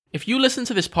If you listen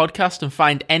to this podcast and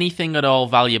find anything at all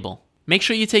valuable, make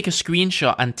sure you take a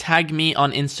screenshot and tag me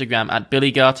on Instagram at Billy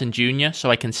Garton Jr.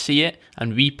 so I can see it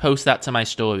and repost that to my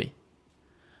story.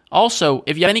 Also,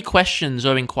 if you have any questions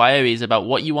or inquiries about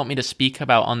what you want me to speak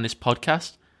about on this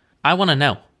podcast, I want to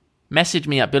know. Message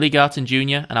me at Billy Garton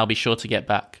Jr. and I'll be sure to get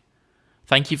back.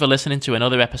 Thank you for listening to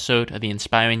another episode of the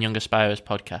Inspiring Young Aspirers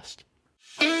podcast.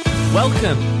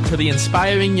 Welcome to the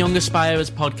Inspiring Young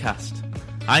Aspirers podcast.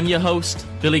 I'm your host,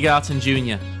 Billy Garton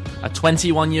Jr., a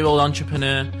 21-year-old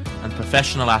entrepreneur and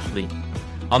professional athlete.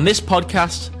 On this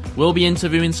podcast, we'll be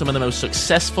interviewing some of the most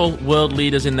successful world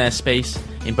leaders in their space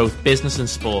in both business and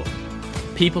sport.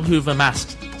 People who've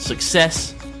amassed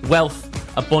success, wealth,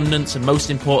 abundance, and most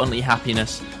importantly,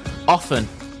 happiness, often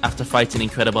after fighting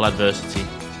incredible adversity.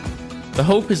 The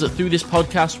hope is that through this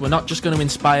podcast, we're not just going to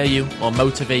inspire you or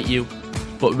motivate you,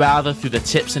 but rather through the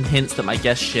tips and hints that my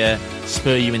guests share,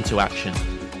 spur you into action.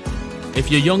 If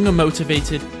you're young and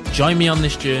motivated, join me on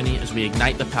this journey as we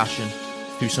ignite the passion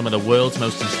through some of the world's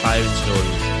most inspiring stories.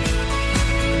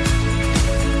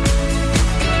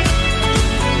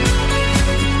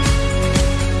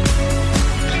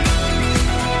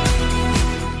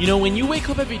 You know, when you wake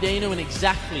up every day knowing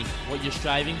exactly what you're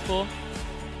striving for,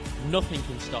 nothing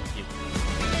can stop you.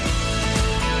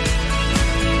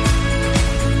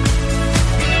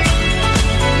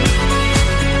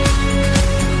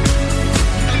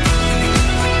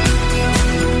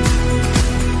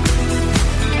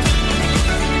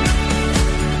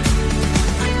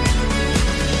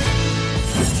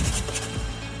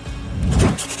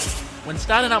 When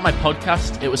starting out my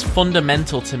podcast, it was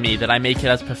fundamental to me that I make it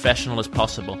as professional as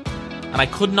possible. And I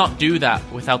could not do that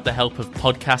without the help of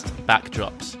podcast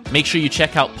backdrops. Make sure you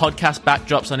check out podcast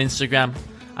backdrops on Instagram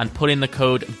and put in the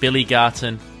code Billy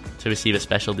Garton to receive a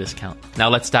special discount. Now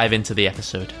let's dive into the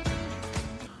episode.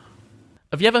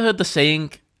 Have you ever heard the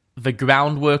saying, the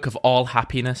groundwork of all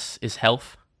happiness is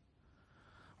health?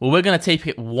 Well, we're going to take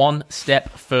it one step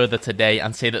further today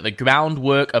and say that the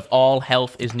groundwork of all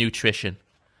health is nutrition.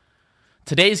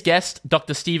 Today's guest,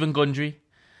 Dr. Stephen Gundry,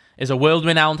 is a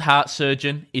world-renowned heart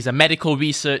surgeon. He's a medical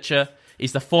researcher.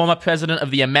 He's the former president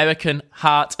of the American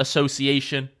Heart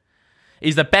Association.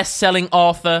 He's the best-selling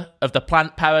author of The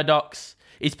Plant Paradox.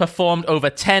 He's performed over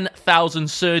 10,000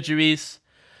 surgeries.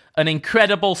 An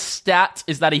incredible stat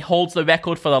is that he holds the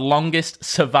record for the longest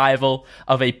survival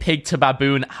of a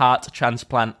pig-to-baboon heart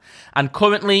transplant. And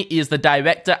currently, he is the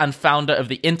director and founder of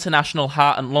the International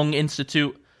Heart and Lung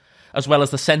Institute, as well as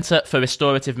the Center for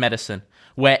Restorative Medicine,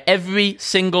 where every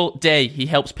single day he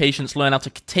helps patients learn how to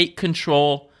take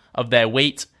control of their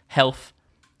weight, health,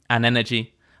 and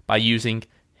energy by using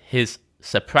his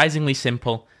surprisingly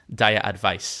simple diet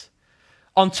advice.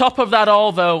 On top of that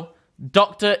all, though,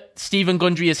 Dr. Stephen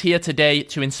Gundry is here today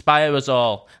to inspire us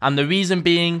all. And the reason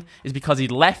being is because he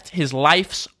left his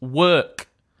life's work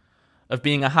of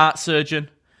being a heart surgeon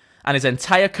and his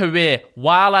entire career,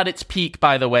 while at its peak,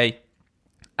 by the way,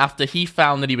 after he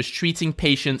found that he was treating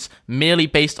patients merely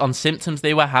based on symptoms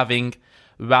they were having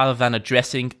rather than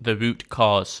addressing the root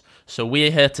cause. So we're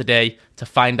here today to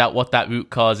find out what that root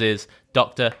cause is.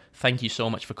 Doctor, thank you so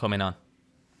much for coming on.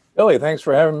 Billy, thanks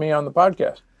for having me on the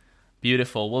podcast.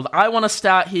 Beautiful. Well, I want to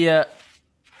start here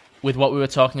with what we were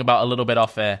talking about a little bit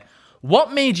off air.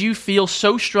 What made you feel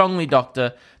so strongly,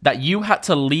 Doctor, that you had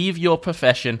to leave your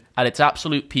profession at its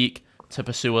absolute peak to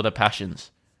pursue other passions?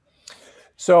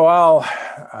 So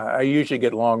I usually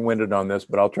get long-winded on this,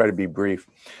 but I'll try to be brief.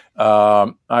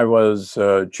 I was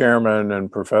chairman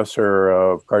and professor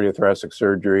of cardiothoracic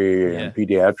surgery and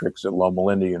pediatrics at Loma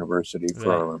Linda University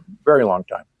for a very long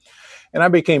time. And I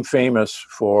became famous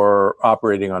for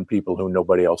operating on people who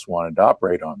nobody else wanted to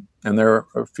operate on. And there are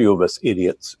a few of us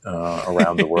idiots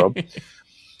around the world.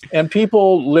 And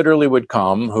people literally would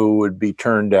come who would be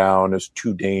turned down as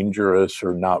too dangerous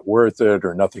or not worth it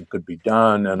or nothing could be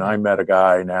done. And I met a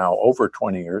guy now over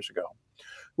 20 years ago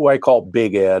who I call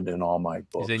Big Ed in all my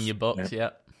books. He's in your books,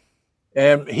 yeah.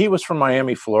 And he was from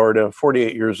Miami, Florida,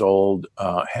 48 years old,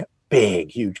 big,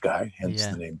 huge guy, hence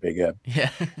the name Big Ed. Yeah.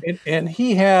 and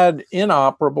he had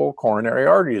inoperable coronary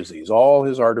artery disease. All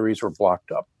his arteries were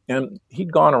blocked up. And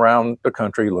he'd gone around the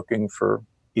country looking for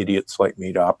idiots like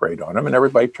me to operate on him, and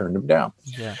everybody turned him down.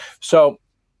 Yeah. So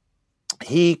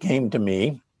he came to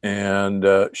me and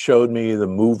showed me the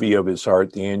movie of his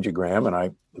heart, the angiogram, and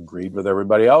I agreed with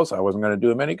everybody else. I wasn't going to do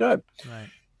him any good. Right.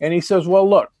 And he says, well,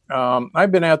 look,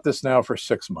 I've been at this now for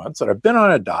 6 months, and I've been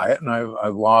on a diet, and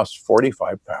I've lost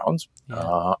 45 pounds,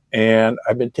 and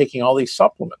I've been taking all these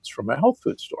supplements from a health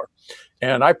food store.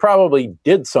 And I probably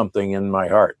did something in my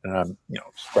heart. And I'm,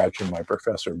 scratching my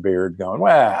professor beard going,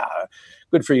 well,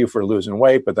 good for you for losing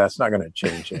weight, but that's not going to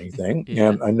change anything.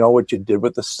 And I know what you did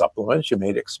with the supplements. You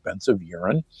made expensive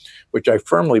urine, which I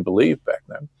firmly believed back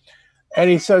then. And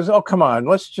he says, oh, come on,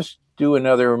 let's just do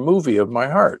another movie of my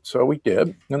heart. So we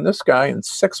did. And this guy in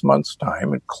 6 months'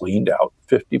 time had cleaned out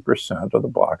 50% of the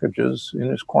blockages in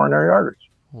his coronary arteries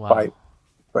by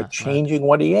changing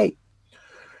what he ate.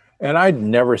 And I'd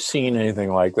never seen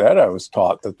anything like that. I was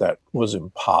taught that was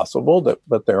impossible,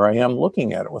 but there I am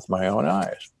looking at it with my own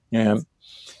eyes. And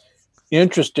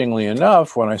interestingly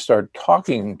enough, when I started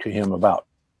talking to him about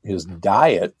his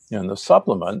diet and the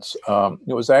supplements,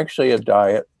 it was actually a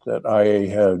diet that I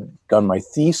had done my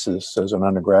thesis as an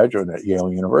undergraduate at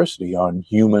Yale University on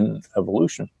human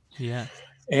evolution. Yeah.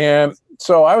 And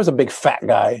so I was a big fat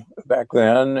guy back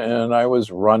then, and I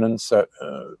was running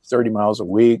 30 miles a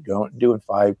week, doing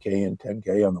 5K and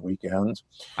 10K on the weekends.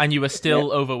 And you were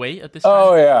still overweight at this time?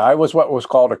 Oh, yeah. I was what was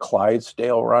called a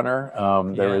Clydesdale runner.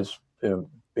 There is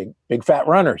big fat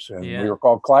runners, and we were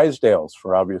called Clydesdales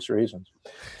for obvious reasons.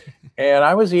 And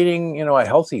I was eating, a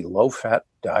healthy low-fat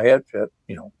diet,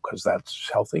 because that's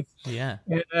healthy. Yeah.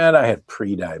 And I had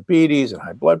pre-diabetes and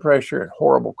high blood pressure and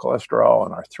horrible cholesterol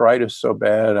and arthritis so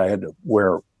bad I had to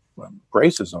wear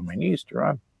braces on my knees to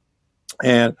run.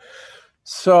 And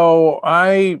so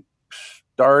I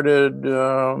started,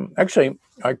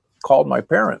 I called my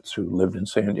parents who lived in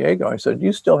San Diego. I said, do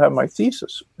you still have my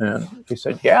thesis? And he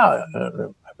said, yeah.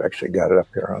 I've actually got it up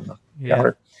here on the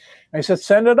counter. I said,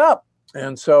 send it up.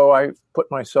 And so I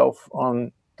put myself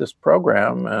on this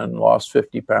program and lost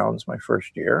 50 pounds my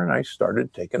first year. And I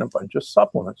started taking a bunch of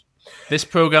supplements. This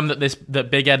program that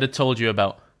Big Ed had told you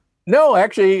about? No,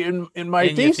 actually, in my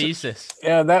thesis.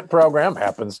 Yeah, that program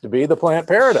happens to be the Plant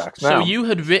Paradox. So you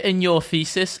had written your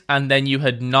thesis, and then you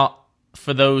had not,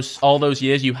 for all those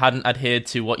years, you hadn't adhered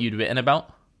to what you'd written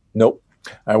about? Nope.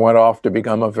 I went off to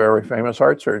become a very famous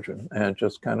heart surgeon and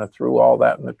just kind of threw all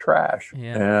that in the trash.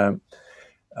 Yeah.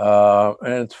 And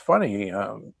it's funny.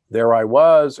 There I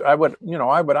was. I would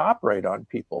operate on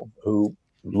people who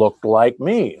looked like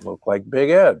me, looked like Big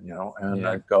Ed, and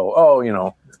I'd go,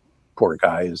 oh, poor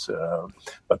guys,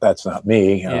 but that's not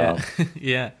me.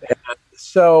 Yeah.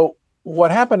 So what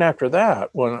happened after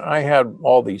that, when I had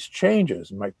all these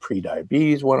changes, my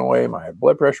pre-diabetes went away, my high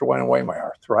blood pressure went away, my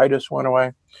arthritis went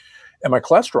away, and my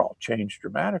cholesterol changed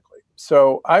dramatically.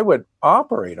 So I would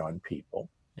operate on people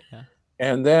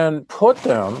and then put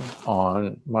them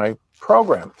on my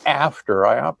program after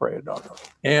I operated on them.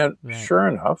 And sure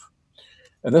enough,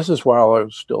 and this is while I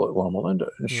was still at Loma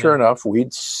Linda, and sure enough,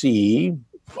 we'd see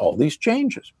all these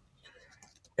changes.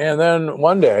 And then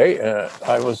one day,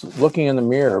 I was looking in the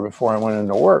mirror before I went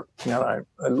into work, and I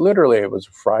literally, it was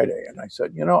a Friday, and I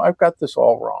said, I've got this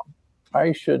all wrong.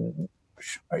 I shouldn't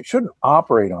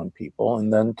operate on people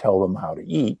and then tell them how to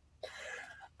eat.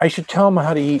 I should tell them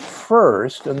how to eat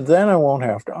first, and then I won't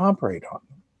have to operate on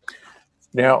them.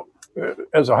 Now,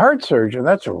 as a heart surgeon,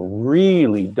 that's a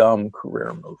really dumb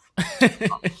career move.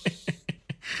 I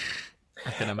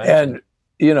can imagine.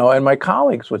 And my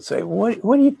colleagues would say, what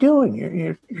are you doing?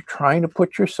 You're trying to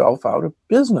put yourself out of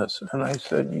business. And I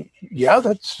said, yeah,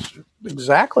 that's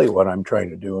exactly what I'm trying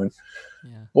to do. And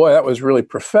boy, that was really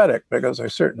prophetic, because I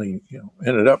certainly,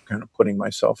 ended up kind of putting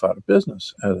myself out of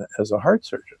business as a heart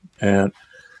surgeon. And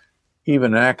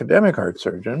even an academic heart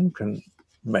surgeon can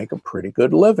make a pretty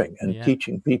good living. And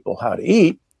teaching people how to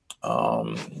eat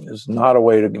is not a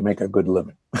way to make a good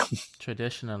living.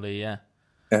 Traditionally, yeah.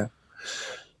 Yeah.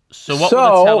 So what were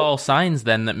the tell-all signs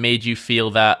then that made you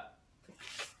feel that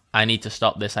I need to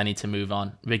stop this, I need to move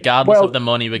on, regardless of the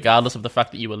money, regardless of the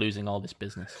fact that you were losing all this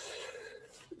business?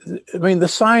 I mean, the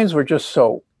signs were just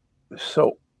so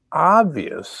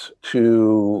obvious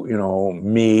to,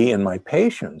 me and my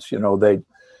patients.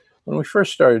 When we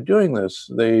first started doing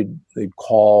this, they'd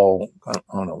call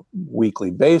on a weekly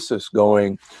basis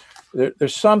going,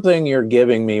 there's something you're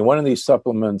giving me. One of these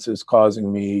supplements is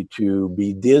causing me to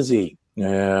be dizzy.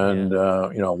 And,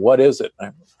 what is it?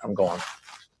 I'm going,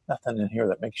 nothing in here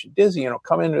that makes you dizzy.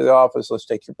 Come into the office, let's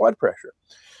take your blood pressure.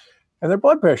 And their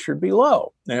blood pressure would be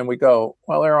low. And we go,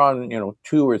 well, they're on,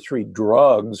 2 or 3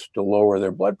 drugs to lower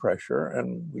their blood pressure.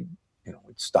 And we'd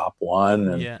stop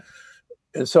one.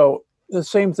 And so the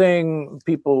same thing,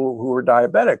 people who are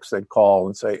diabetics, they'd call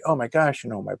and say, oh my gosh,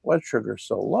 my blood sugar is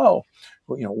so low.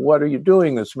 Well, what are you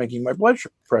doing that's making my blood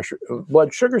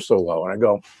sugar so low? And I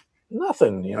go,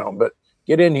 nothing, but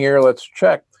get in here, let's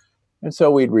check. And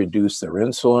so we'd reduce their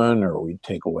insulin, or we'd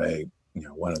take away,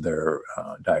 one of their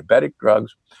diabetic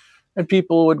drugs. And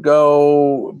people would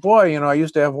go, boy, I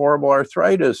used to have horrible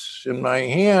arthritis in my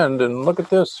hand, and look at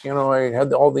this, I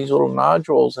had all these little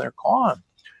nodules and they're gone.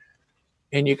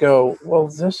 And you go, well,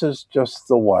 this is just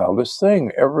the wildest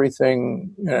thing.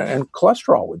 Everything, and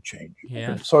cholesterol would change.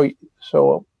 Yeah.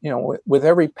 So, with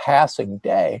every passing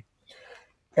day,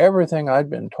 everything I'd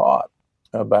been taught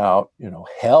about,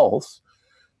 health,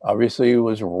 obviously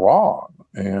was wrong.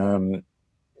 And,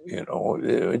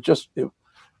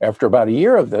 after about a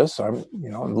year of this, I'm,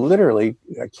 literally,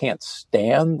 I can't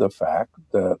stand the fact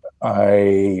that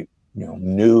I,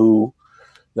 knew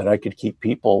that I could keep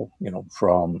people,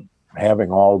 from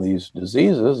having all these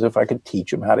diseases if I could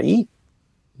teach them how to eat.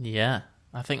 Yeah,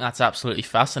 I think that's absolutely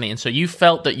fascinating. So you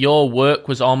felt that your work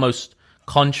was almost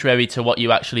contrary to what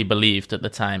you actually believed at the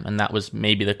time, and that was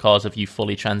maybe the cause of you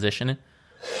fully transitioning?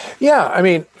 Yeah, I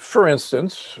mean, for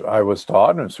instance, I was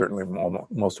taught, and certainly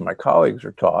most of my colleagues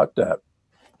are taught, that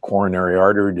coronary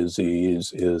artery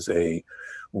disease is a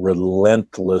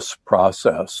relentless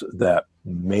process that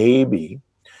maybe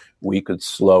we could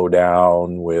slow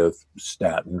down with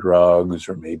statin drugs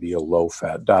or maybe a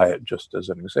low-fat diet, just as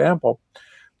an example,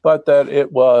 but that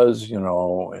it was,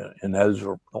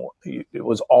 inexorable. It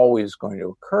was always going to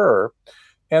occur.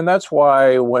 And that's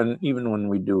why even when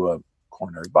we do a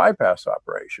coronary bypass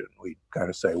operation, we kind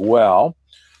of say, well,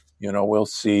 we'll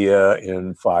see you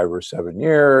in 5 or 7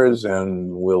 years and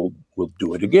we'll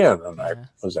do it again. And I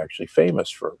was actually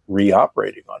famous for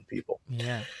reoperating on people.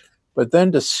 Yeah. But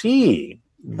then to see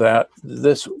that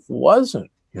this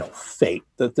wasn't, fate,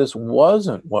 that this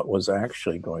wasn't what was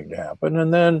actually going to happen.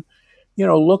 And then,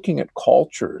 looking at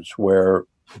cultures where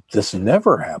this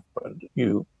never happened,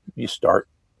 you start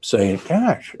saying,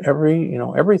 gosh,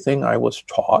 everything I was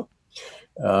taught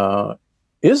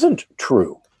isn't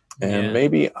true. And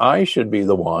maybe I should be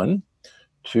the one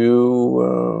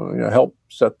to help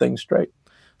set things straight.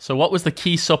 So what was the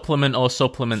key supplement or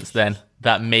supplements then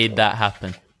that made that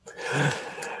happen?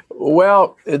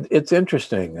 Well, it's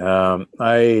interesting.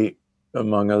 I,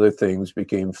 among other things,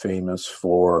 became famous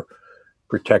for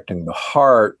protecting the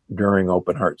heart during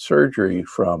open heart surgery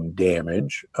from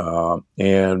damage,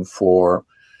 and for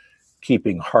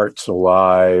keeping hearts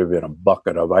alive in a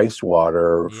bucket of ice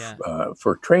water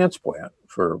for transplant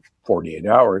for 48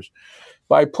 hours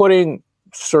by putting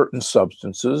certain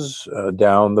substances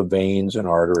down the veins and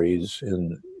arteries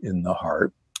in the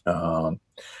heart.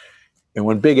 And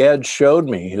when Big Ed showed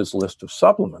me his list of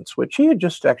supplements, which he had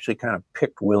just actually kind of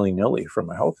picked willy-nilly from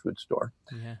a health food store,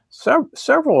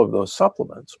 several of those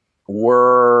supplements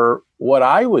were what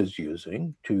I was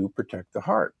using to protect the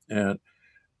heart. And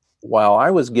while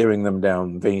I was giving them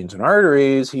down veins and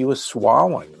arteries, he was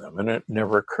swallowing them. And it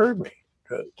never occurred to me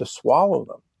to swallow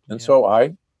them. And so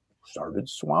I started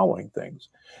swallowing things.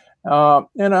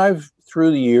 And I've,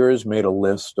 through the years, made a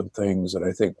list of things that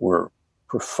I think were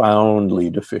profoundly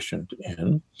deficient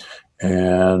in.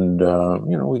 And,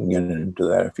 we can get into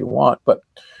that if you want. But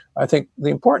I think the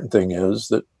important thing is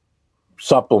that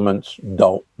supplements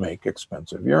don't make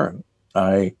expensive urine.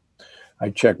 I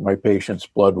check my patients'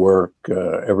 blood work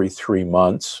every 3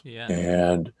 months.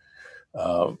 And,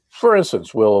 for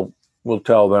instance, we'll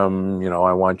tell them,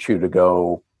 I want you to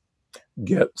go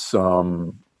get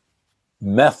some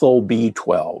methyl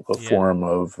B12, a form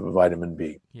of vitamin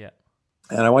B.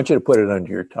 And I want you to put it under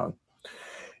your tongue.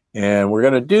 And we're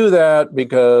going to do that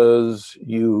because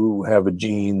you have a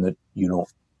gene that you don't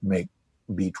make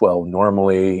B12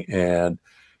 normally, and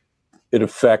it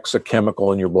affects a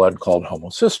chemical in your blood called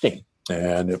homocysteine.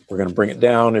 And we're going to bring it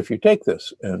down if you take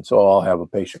this. And so I'll have a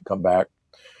patient come back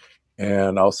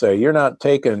and I'll say, you're not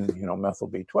taking, methyl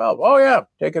B12. Oh yeah,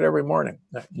 take it every morning.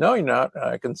 No, you're not.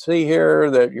 I can see here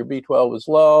that your B12 is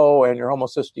low and your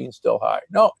homocysteine is still high.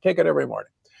 No, take it every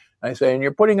morning. I say, and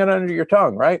you're putting it under your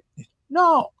tongue, right?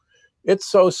 No, it's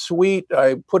so sweet.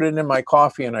 I put it in my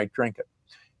coffee and I drink it.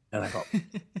 And I go,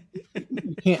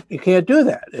 you can't do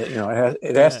that.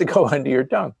 It has to go under your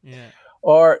tongue.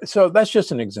 So that's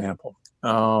just an example.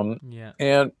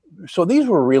 And so these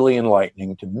were really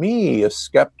enlightening to me, a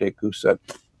skeptic who said,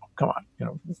 come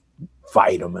on,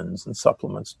 vitamins and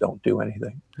supplements don't do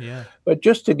anything. But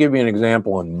just to give you an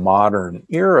example, in modern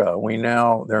era,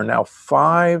 there are now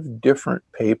 5 different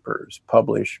papers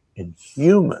published in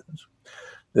humans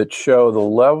that show the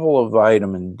level of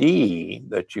vitamin D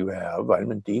that you have,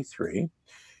 vitamin D3,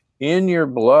 in your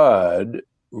blood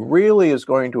really is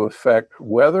going to affect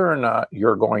whether or not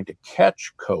you're going to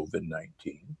catch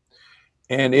COVID-19.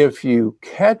 And if you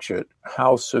catch it,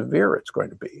 how severe it's going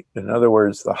to be. In other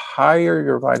words, the higher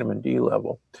your vitamin D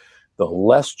level, the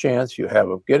less chance you have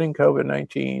of getting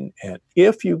COVID-19. And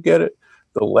if you get it,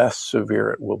 the less severe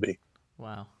it will be.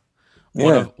 Wow.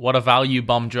 Yeah. What a value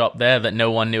bomb drop there that no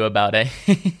one knew about, eh?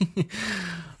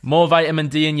 More vitamin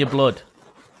D in your blood.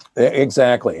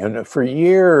 Exactly. And for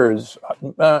years,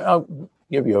 I'll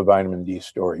give you a vitamin D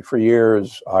story. For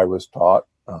years, I was taught,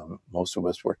 most of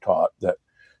us were taught, that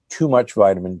too much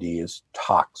vitamin D is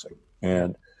toxic.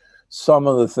 And some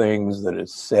of the things that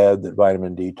it's said that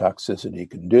vitamin D toxicity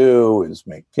can do is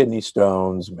make kidney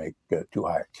stones, make too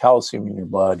high calcium in your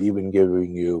blood, even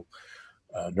giving you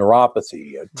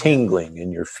neuropathy, tingling in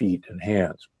your feet and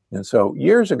hands. And so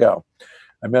years ago,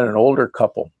 I met an older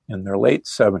couple in their late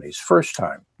 70s, first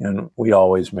time, and we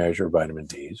always measure vitamin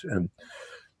Ds. And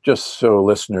just so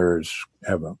listeners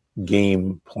have a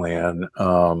game plan,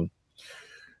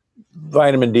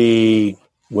 vitamin D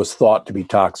was thought to be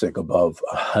toxic above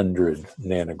 100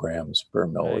 nanograms per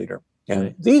milliliter.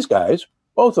 And these guys,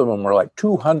 both of them were like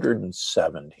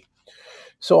 270.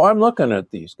 So I'm looking at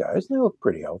these guys, and they look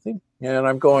pretty healthy. And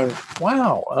I'm going,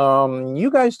 wow, you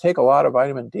guys take a lot of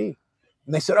vitamin D.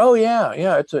 And they said, oh, yeah,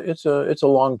 it's a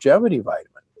longevity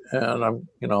vitamin. And I'm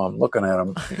looking at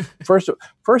them. First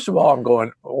of all, I'm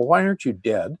going, well, why aren't you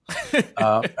dead?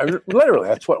 Literally,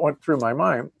 that's what went through my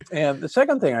mind. And the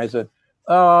second thing I said,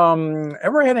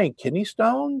 ever had any kidney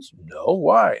stones? No.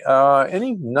 Why?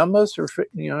 Any numbness or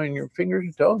in your fingers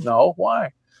and toes? No.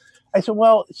 Why? I said,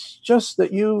 well, it's just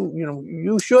that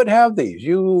you should have these.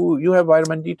 You have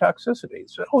vitamin D toxicity.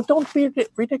 So, oh, don't be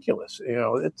ridiculous.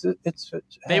 It's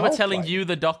they were telling you,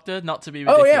 the doctor, not to be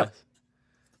ridiculous. Oh,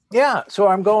 yeah. So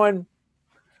I'm going,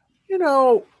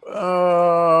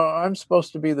 I'm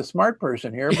supposed to be the smart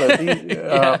person here, but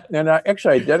and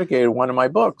I dedicated one of my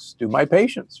books to my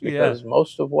patients because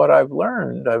most of what I've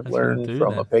learned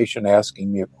from a patient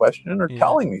asking me a question or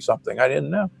telling me something I didn't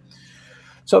know.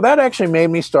 So that actually made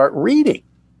me start reading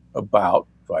about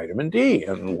vitamin D,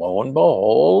 and lo and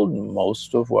behold,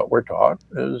 most of what we're taught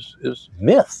is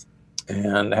myth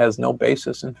and has no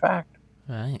basis in fact.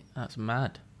 Right, that's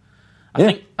mad.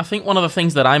 I think one of the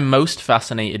things that I'm most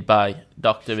fascinated by,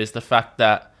 Doctor, is the fact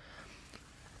that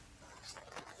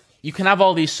you can have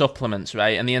all these supplements,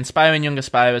 right? And the Inspiring Young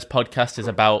Aspirers podcast is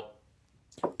about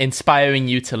inspiring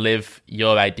you to live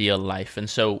your ideal life. And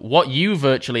so what you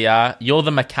virtually are, you're the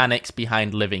mechanics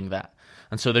behind living that.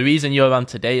 And so the reason you're on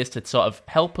today is to sort of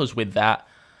help us with that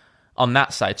on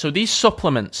that side. So these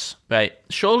supplements, right?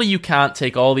 Surely you can't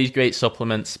take all these great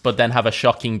supplements, but then have a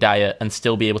shocking diet and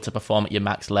still be able to perform at your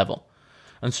max level.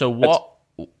 And so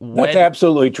that's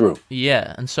absolutely true.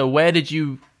 Yeah. And so where did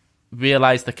you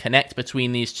realize the connect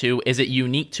between these two? Is it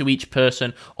unique to each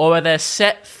person, or are there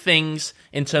set things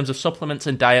in terms of supplements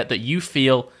and diet that you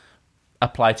feel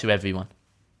apply to everyone?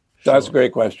 That's a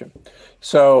great question.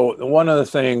 So one of the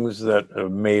things that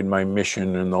have made my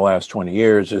mission in the last 20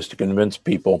 years is to convince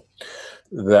people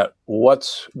that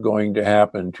what's going to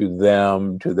happen to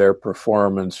them, to their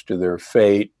performance, to their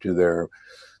fate, to their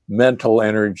mental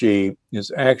energy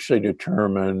is actually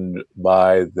determined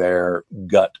by their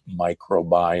gut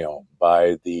microbiome,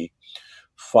 by the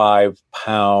 5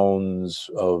 pounds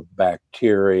of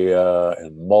bacteria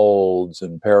and molds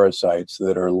and parasites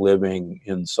that are living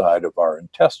inside of our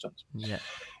intestines. Yeah.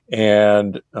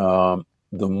 And the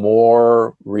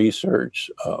more research,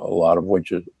 a lot of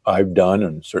which I've done,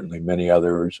 and certainly many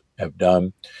others have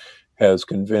done, has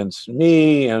convinced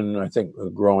me, and I think a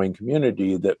growing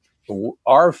community, that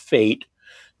our fate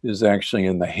is actually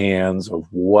in the hands of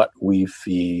what we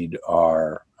feed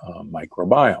our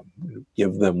microbiome.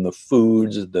 Give them the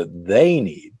foods that they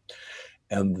need,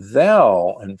 and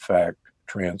they'll, in fact,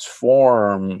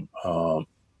 transform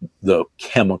the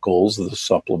chemicals, the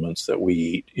supplements that we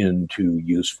eat, into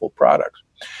useful products.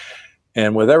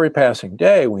 And with every passing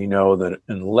day, we know that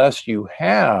unless you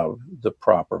have the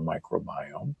proper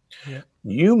microbiome,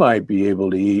 you might be able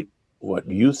to eat what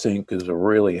you think is a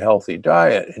really healthy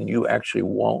diet, and you actually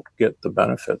won't get the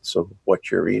benefits of what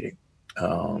you're eating.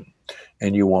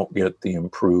 And you won't get the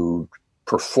improved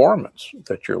performance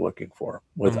that you're looking for.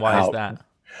 And why is that?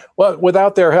 Well,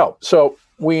 without their help. So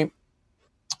for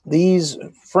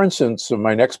instance,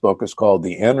 my next book is called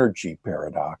The Energy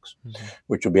Paradox,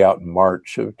 which will be out in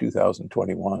March of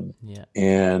 2021. Yeah.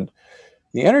 And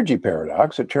the energy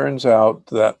paradox, it turns out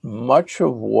that much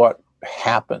of what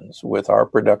happens with our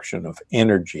production of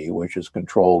energy, which is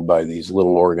controlled by these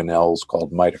little organelles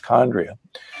called mitochondria,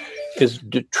 is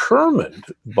determined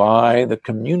by the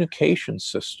communication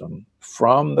system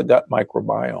from the gut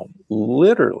microbiome,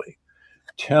 literally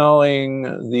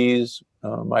telling these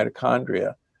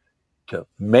mitochondria to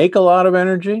make a lot of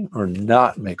energy or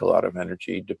not make a lot of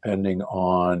energy, depending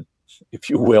on if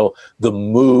you will, the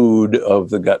mood of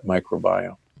the gut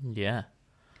microbiome. Yeah.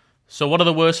 So what are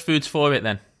the worst foods for it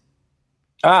then?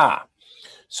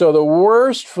 So the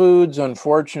worst foods,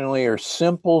 unfortunately, are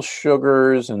simple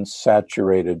sugars and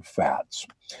saturated fats,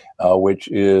 which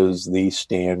is the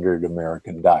standard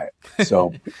American diet.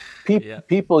 So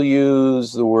people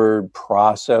use the word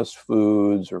processed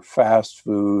foods or fast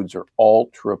foods or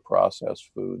ultra processed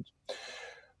foods.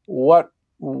 What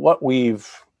we've,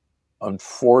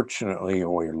 unfortunately,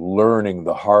 we're learning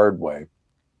the hard way,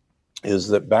 is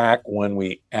that back when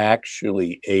we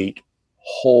actually ate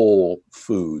whole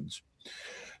foods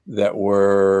that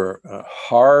were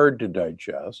hard to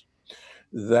digest,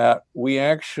 that we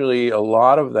actually, a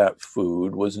lot of that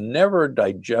food was never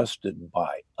digested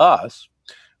by us,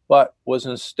 but was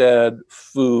instead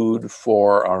food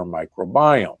for our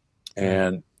microbiome.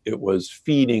 And it was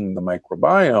feeding the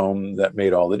microbiome that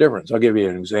made all the difference. I'll give you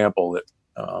an example that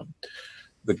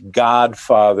the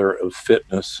godfather of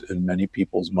fitness in many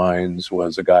people's minds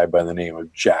was a guy by the name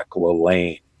of Jack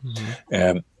LaLanne.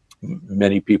 And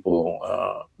many people,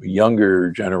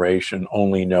 younger generation,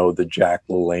 only know the Jack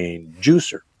LaLanne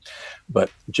juicer.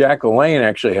 But Jack LaLanne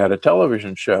actually had a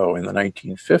television show in the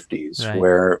 1950s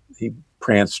where he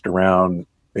pranced around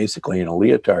basically in a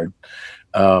leotard,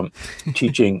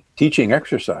 teaching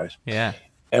exercise. Yeah.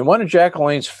 And one of Jack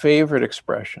LaLanne's favorite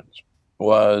expressions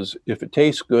was, if it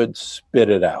tastes good, spit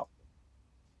it out.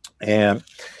 And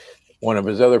one of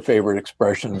his other favorite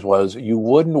expressions was, you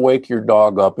wouldn't wake your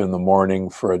dog up in the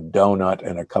morning for a donut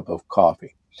and a cup of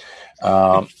coffee.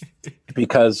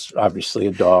 Because obviously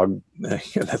a dog,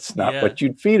 that's not what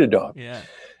you'd feed a dog. Yeah.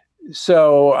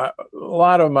 So a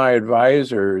lot of my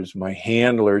advisors, my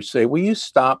handlers say, will you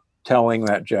stop telling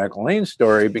that Jack LaLanne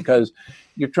story, because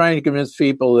you're trying to convince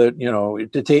people that,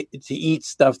 to eat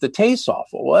stuff that tastes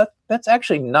awful. Well, that's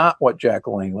actually not what Jack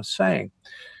LaLanne was saying.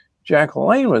 Jack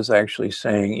LaLanne was actually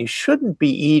saying you shouldn't be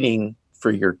eating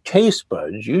for your taste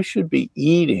buds. You should be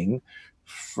eating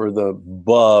for the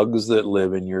bugs that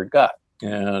live in your gut.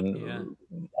 And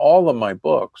all of my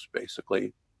books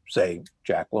basically say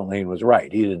Jack LaLanne was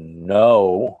right. He didn't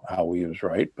know how he was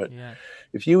right, but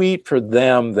if you eat for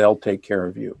them, they'll take care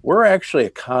of you. We're actually a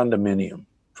condominium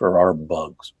for our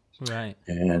bugs. Right.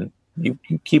 And you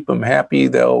keep them happy,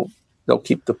 they'll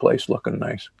keep the place looking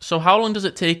nice. So how long does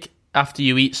it take after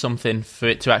you eat something for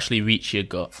it to actually reach your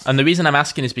gut? And the reason I'm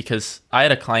asking is because I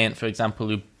had a client, for example,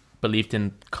 who believed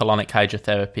in colonic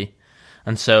hydrotherapy.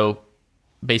 And so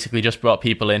basically just brought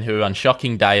people in who were on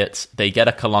shocking diets. They get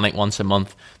a colonic once a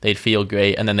month, they'd feel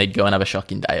great, and then they'd go and have a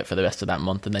shocking diet for the rest of that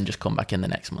month and then just come back in the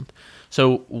next month.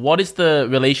 So what is the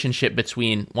relationship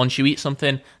between once you eat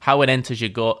something, how it enters your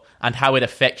gut, and how it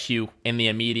affects you in the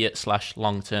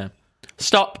immediate/long term?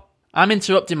 Stop. I'm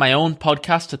interrupting my own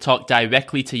podcast to talk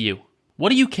directly to you. What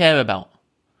do you care about?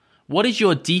 What is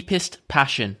your deepest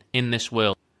passion in this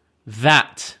world?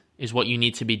 That is what you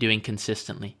need to be doing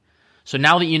consistently. So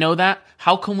now that you know that,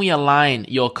 how can we align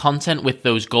your content with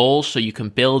those goals so you can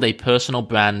build a personal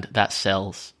brand that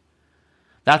sells?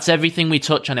 That's everything we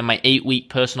touch on in my 8-week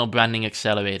personal branding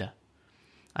accelerator.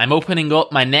 I'm opening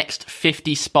up my next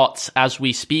 50 spots as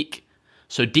we speak.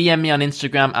 So DM me on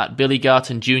Instagram at Billy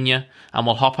Garton Jr. and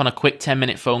we'll hop on a quick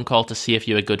 10-minute phone call to see if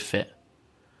you're a good fit.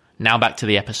 Now back to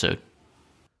the episode.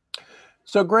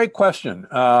 So great question.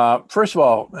 First of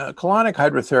all, colonic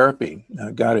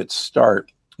hydrotherapy got its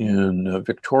start in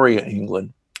Victorian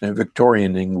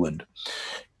England.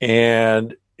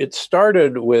 And it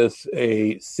started with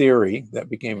a theory that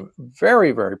became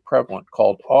very, very prevalent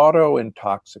called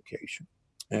auto-intoxication.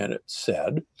 And it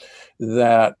said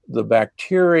that the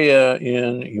bacteria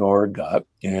in your gut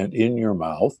and in your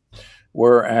mouth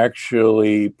were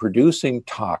actually producing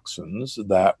toxins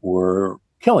that were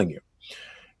killing you.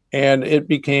 And it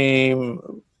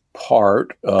became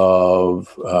part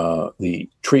of the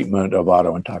treatment of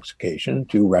auto-intoxication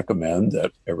to recommend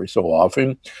that every so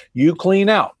often you clean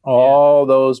out all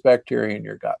those bacteria in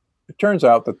your gut. It turns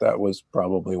out that was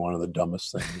probably one of the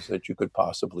dumbest things that you could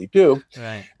possibly do.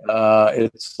 Right.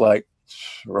 It's like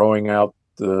throwing out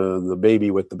the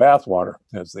baby with the bathwater,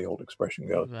 as the old expression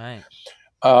goes. Right.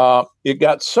 It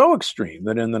got so extreme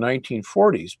that in the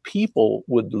 1940s, people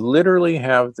would literally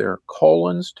have their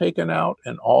colons taken out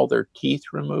and all their teeth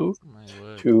removed.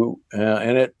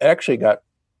 And it actually got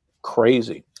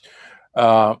crazy.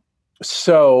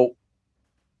 So,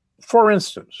 for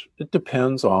instance, it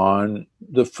depends on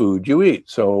the food you eat.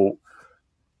 So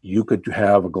you could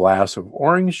have a glass of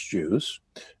orange juice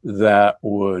that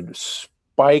would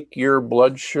spike your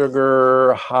blood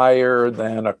sugar higher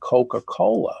than a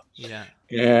Coca-Cola. Yeah.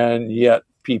 And yet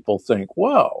people think,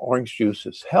 well, orange juice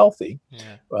is healthy,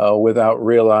 without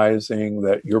realizing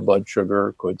that your blood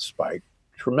sugar could spike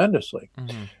tremendously.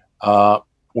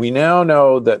 We now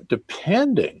know that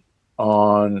depending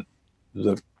on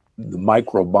the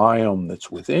microbiome that's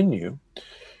within you,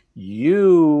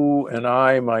 you and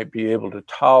I might be able to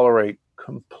tolerate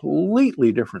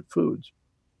completely different foods.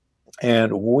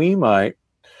 And we might,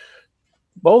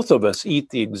 both of us, eat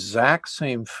the exact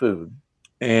same food,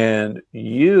 and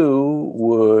you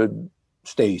would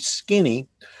stay skinny,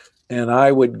 and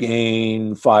I would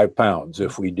gain 5 pounds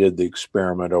if we did the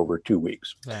experiment over 2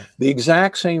 weeks. Right. The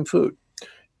exact same food.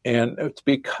 And it's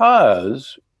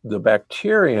because the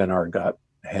bacteria in our gut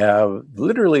have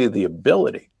literally the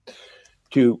ability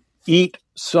to eat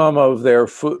some of their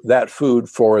that food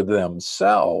for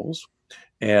themselves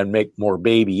and make more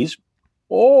babies,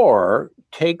 or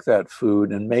take that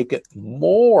food and make it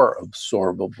more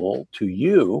absorbable to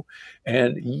you,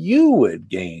 and you would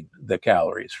gain the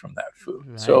calories from that food.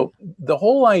 Right. So the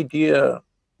whole idea,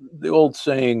 the old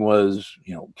saying was,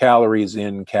 calories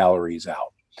in, calories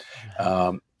out.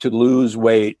 To lose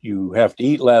weight, you have to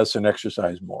eat less and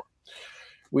exercise more.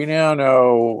 We now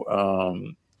know,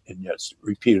 and yes,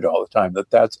 repeated all the time, that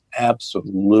that's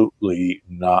absolutely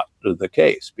not the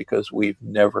case, because we've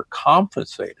never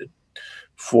compensated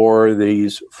for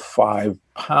these 5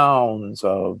 pounds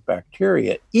of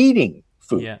bacteria eating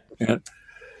food. Yeah. And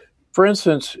for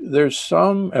instance, there's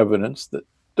some evidence that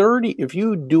if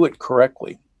you do it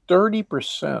correctly,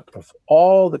 30% of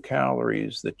all the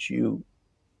calories that you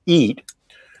eat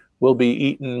will be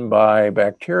eaten by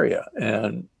bacteria,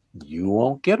 and you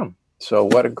won't get them. So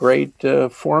what a great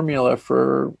formula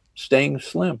for staying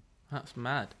slim. That's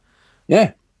mad.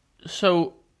 Yeah.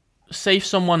 So say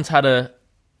someone's had a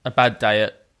bad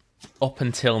diet up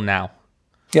until now.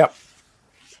 Yep.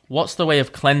 What's the way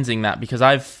of cleansing that? Because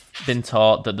I've been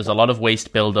taught that there's a lot of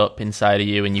waste buildup inside of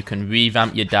you, and you can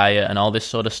revamp your diet and all this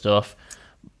sort of stuff.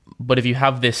 But if you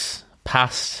have this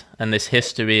past and this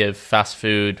history of fast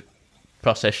food,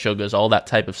 processed sugars, all that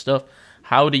type of stuff,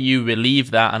 how do you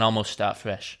relieve that and almost start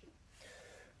fresh?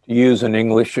 To use an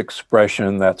English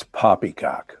expression, that's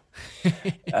poppycock.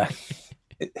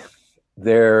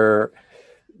 There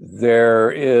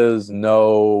is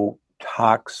no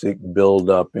toxic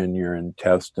buildup in your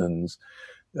intestines.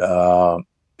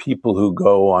 People who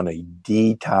go on a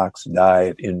detox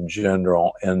diet in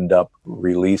general end up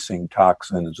releasing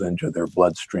toxins into their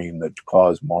bloodstream that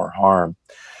cause more harm.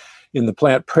 In the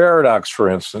plant paradox, for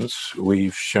instance,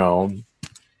 we've shown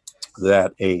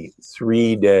that a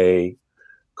 3-day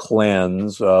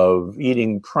cleanse of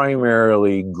eating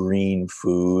primarily green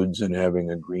foods and having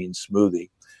a green smoothie,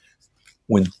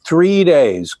 when 3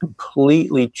 days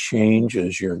completely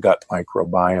changes your gut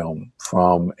microbiome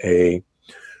from a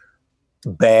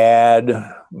bad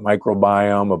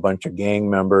microbiome, a bunch of gang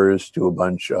members, to a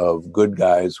bunch of good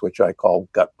guys, which I call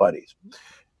gut buddies.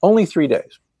 Only 3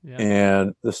 days. Yeah.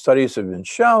 And the studies have been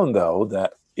shown, though,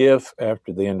 that if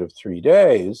after the end of 3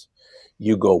 days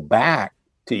you go back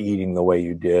to eating the way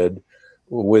you did,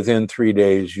 within 3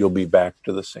 days you'll be back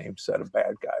to the same set of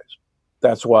bad guys.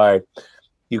 That's why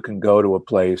you can go to a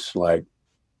place like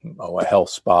a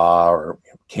health spa or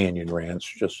Canyon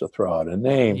Ranch, just to throw out a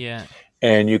name, yeah,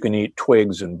 and you can eat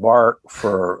twigs and bark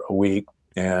for a week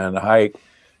and hike,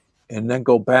 and then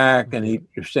go back and eat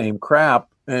your same crap,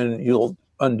 and you'll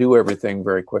undo everything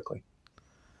very quickly.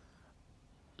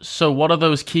 So what are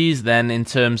those keys then in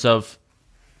terms of,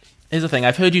 here's the thing,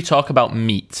 I've heard you talk about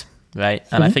meat, right?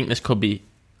 And I think this could be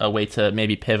a way to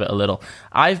maybe pivot a little.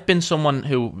 I've been someone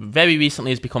who very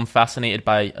recently has become fascinated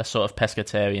by a sort of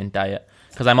pescatarian diet,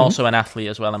 because I'm also an athlete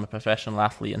as well. I'm a professional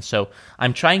athlete. And so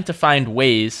I'm trying to find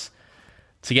ways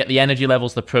to get the energy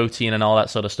levels, the protein and all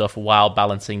that sort of stuff while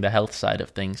balancing the health side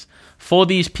of things. For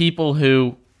these people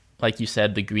who, like you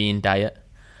said, the green diet,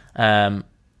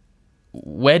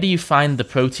 where do you find the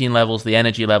protein levels, the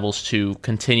energy levels to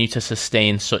continue to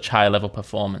sustain such high level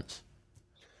performance?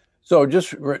 So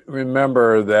just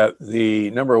remember that the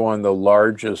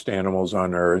largest animals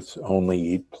on Earth only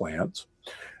eat plants.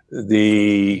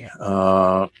 A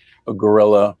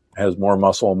gorilla has more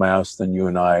muscle mass than you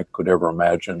and I could ever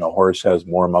imagine. A horse has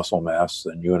more muscle mass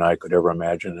than you and I could ever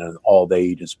imagine, and all they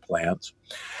eat is plants.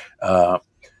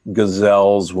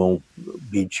 Gazelles will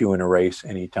beat you in a race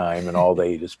anytime, and all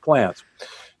they eat is plants.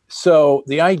 So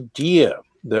the idea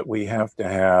that we have to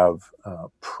have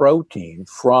protein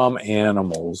from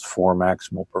animals for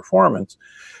maximal performance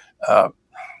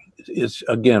is,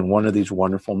 again, one of these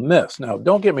wonderful myths. Now,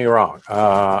 don't get me wrong.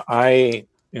 I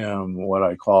am what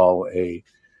I call a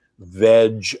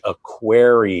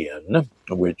veg-aquarian,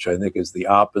 which I think is the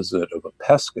opposite of a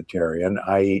pescatarian.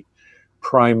 I eat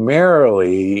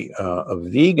primarily a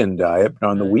vegan diet, but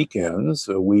on the weekends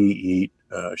we eat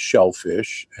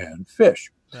shellfish and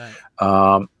fish.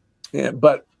 Right.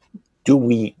 But do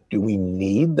we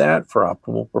need that for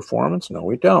optimal performance? No,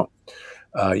 we don't.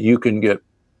 You can get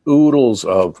oodles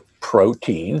of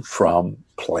protein from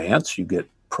plants. You get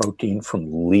protein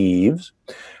from leaves.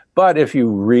 But if you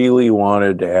really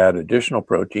wanted to add additional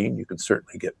protein, you can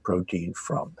certainly get protein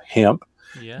from hemp.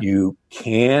 Yeah. You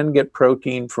can get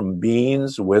protein from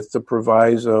beans with the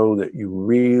proviso that you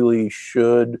really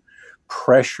should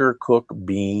pressure cook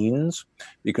beans,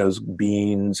 because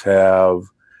beans have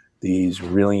these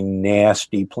really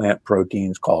nasty plant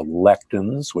proteins called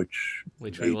lectins, which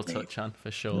we will touch on for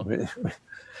sure.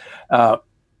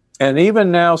 And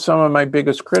even now, some of my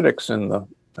biggest critics in the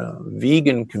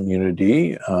vegan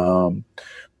community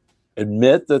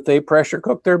admit that they pressure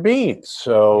cook their beans.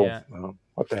 So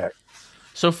what the heck?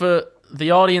 So for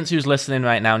the audience who's listening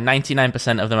right now,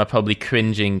 99% of them are probably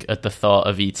cringing at the thought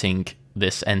of eating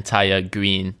this entire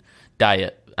green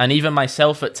diet. And even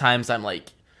myself at times, I'm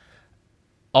like,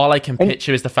 all I can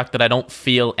picture is the fact that I don't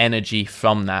feel energy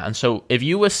from that. And so if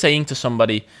you were saying to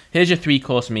somebody, here's your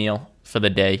 3-course meal for the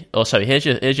day, or sorry, here's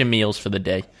your meals for the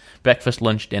day, breakfast,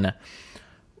 lunch, dinner.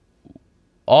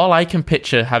 All I can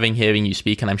picture hearing you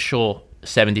speak, and I'm sure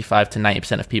 75 to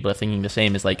 90% of people are thinking the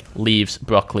same, is like leaves,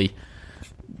 broccoli,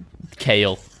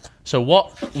 kale. So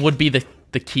what would be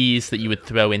the keys that you would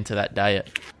throw into that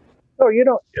diet? Oh, you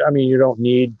don't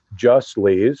need just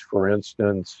leaves. For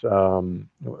instance,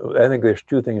 I think there's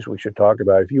 2 things we should talk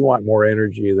about. If you want more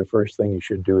energy, the first thing you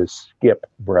should do is skip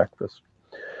breakfast.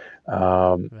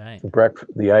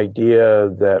 The idea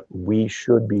that we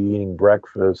should be eating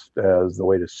breakfast as the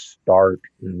way to start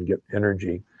and get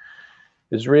energy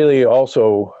is really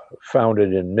also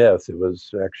founded in myth. It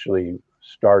was actually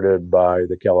started by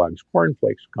the Kellogg's Corn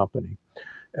Flakes Company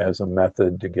as a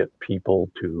method to get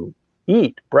people to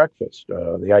eat breakfast.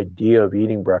 The idea of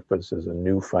eating breakfast is a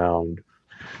newfound,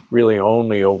 really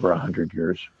only over 100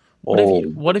 years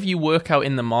old. What if you work out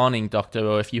in the morning, doctor,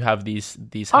 or if you have these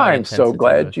I'm so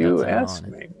glad you asked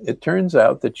me. It turns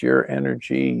out that your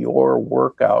energy, your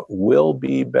workout will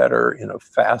be better in a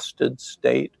fasted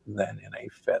state than in a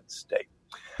fed state.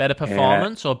 Better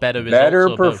performance or better results?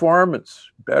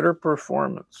 Better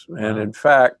performance. Wow. And in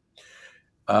fact,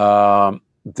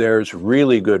 there's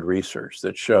really good research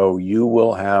that show you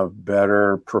will have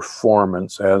better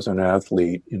performance as an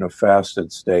athlete in a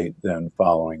fasted state than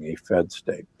following a fed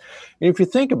state. And if you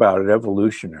think about it,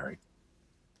 evolutionary,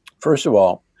 first of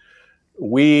all,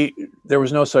 there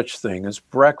was no such thing as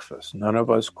breakfast. None of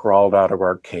us crawled out of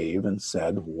our cave and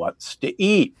said, what's to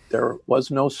eat? There was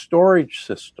no storage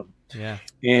system. Yeah.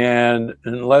 And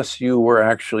unless you were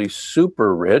actually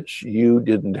super rich, you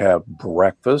didn't have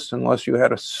breakfast unless you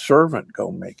had a servant go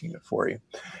making it for you.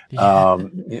 Yeah.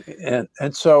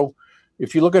 And so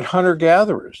if you look at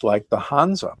hunter-gatherers like the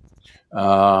Hansa,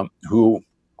 who,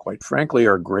 quite frankly,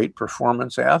 are great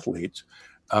performance athletes,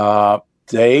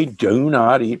 they do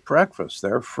not eat breakfast.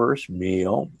 Their first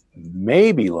meal,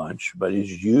 maybe lunch, but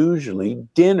is usually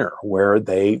dinner, where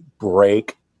they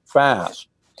break fast.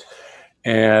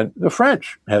 And the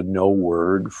French had no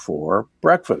word for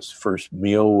breakfast. First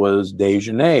meal was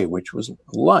déjeuner, which was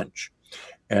lunch.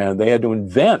 And they had to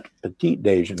invent petit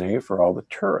déjeuner for all the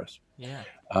tourists. Yeah.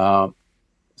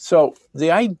 So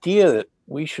the idea that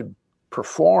we should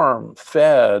perform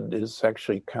fed is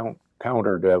actually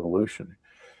counter to evolution.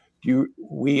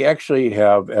 We actually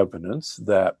have evidence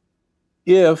that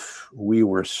if we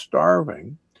were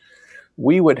starving,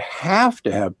 we would have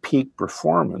to have peak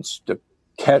performance to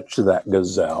catch that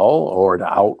gazelle or to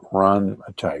outrun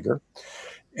a tiger.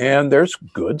 And there's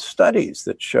good studies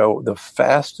that show the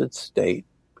fasted state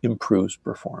improves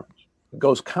performance. It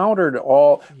goes counter to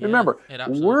all. Yeah, remember,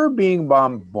 we're being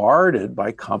bombarded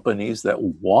by companies that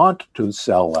want to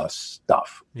sell us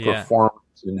stuff,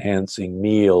 performance-enhancing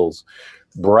meals,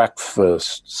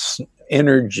 breakfast,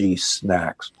 energy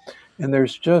snacks. And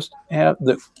there's just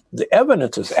the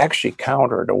evidence is actually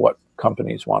counter to what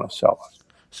companies want to sell us.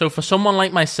 So for someone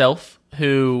like myself,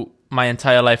 who my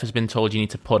entire life has been told you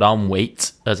need to put on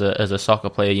weight as a soccer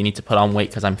player, you need to put on weight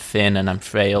because I'm thin and I'm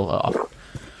frail.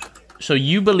 So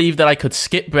you believe that I could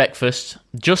skip breakfast,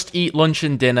 just eat lunch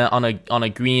and dinner on a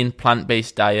green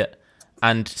plant-based diet,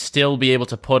 and still be able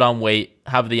to put on weight,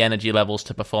 have the energy levels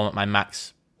to perform at my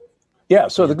max? Yeah.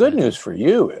 So the good news for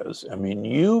you is,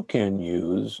 you can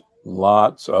use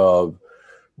lots of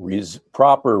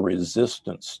proper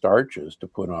resistant starches to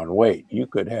put on weight. You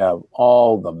could have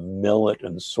all the millet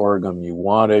and sorghum you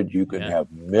wanted. You could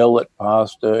have millet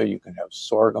pasta. You can have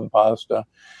sorghum pasta.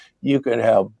 You could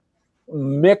have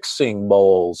mixing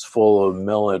bowls full of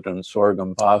millet and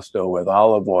sorghum pasta with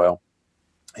olive oil,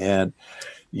 and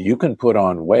you can put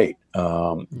on weight.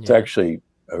 It's actually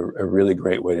a really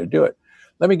great way to do it.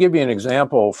 Let me give you an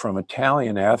example from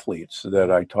Italian athletes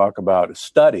that I talk about, a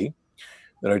study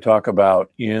that I talk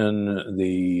about in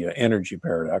the Energy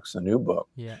Paradox, the new book.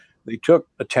 Yeah. They took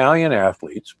Italian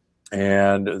athletes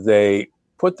and they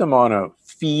put them on a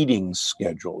feeding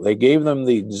schedule. They gave them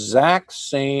the exact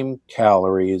same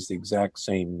calories, the exact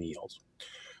same meals.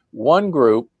 One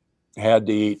group had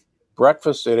to eat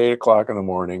breakfast at 8 o'clock in the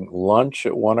morning, lunch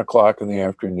at 1 o'clock in the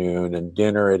afternoon, and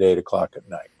dinner at 8 o'clock at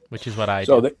night. Which is what I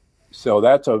do. So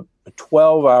that's a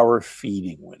 12-hour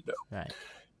feeding window. Right.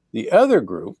 The other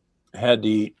group had to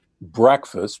eat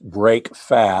breakfast, break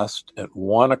fast at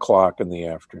 1 o'clock in the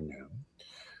afternoon,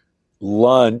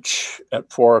 lunch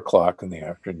at 4 o'clock in the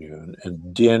afternoon,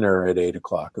 and dinner at 8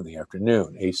 o'clock in the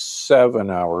afternoon, a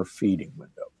 7-hour feeding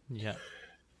window. Yeah.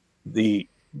 The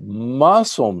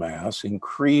muscle mass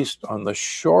increased on the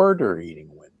shorter eating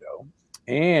window,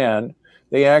 and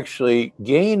they actually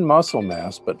gained muscle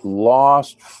mass but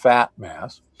lost fat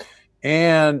mass,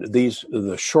 and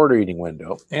the shorter eating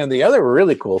window. And the other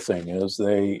really cool thing is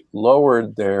they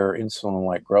lowered their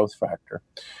insulin-like growth factor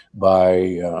by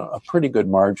a pretty good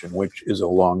margin, which is a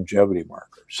longevity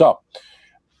marker. So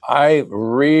I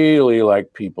really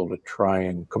like people to try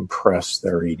and compress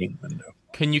their eating window.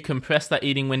 Can you compress that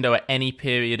eating window at any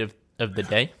period of the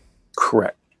day?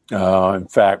 Correct. In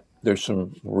fact, there's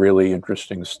some really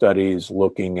interesting studies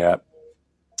looking at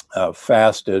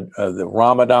fasted, the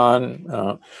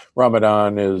Ramadan.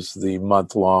 Ramadan is the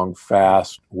month-long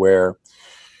fast where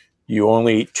you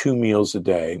only eat 2 meals a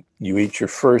day. You eat your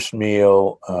first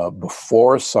meal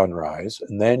before sunrise,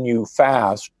 and then you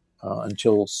fast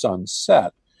until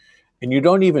sunset, and you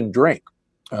don't even drink.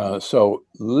 So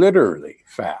literally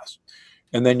fast.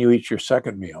 And then you eat your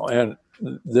second meal. And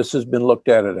this has been looked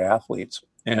at athletes,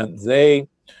 and they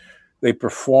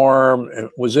perform.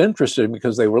 It was interesting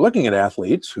because they were looking at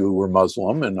athletes who were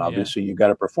Muslim, and obviously you got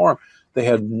to perform. They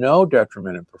had no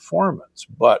detriment in performance,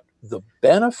 but the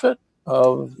benefit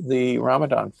of the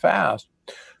Ramadan fast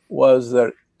was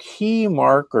that key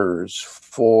markers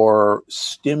for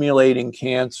stimulating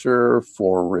cancer,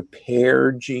 for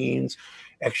repair genes,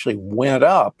 actually went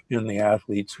up in the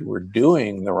athletes who were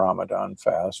doing the Ramadan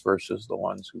fast versus the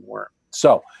ones who weren't.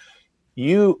 So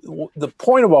the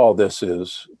point of all this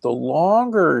is the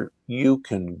longer you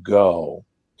can go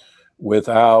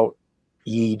without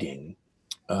eating,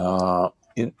 and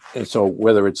so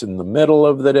whether it's in the middle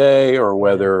of the day or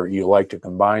whether you like to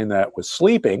combine that with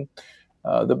sleeping,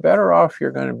 the better off you're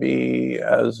going to be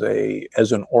as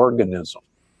an organism.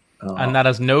 And that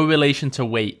has no relation to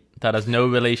weight. That has no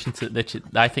relation to.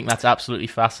 I think that's absolutely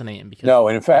fascinating because no,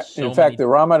 and in fact, the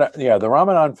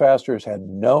Ramadan fasters had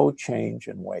no change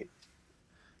in weight.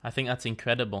 I think that's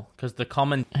incredible because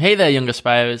Hey there, young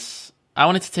aspirers. I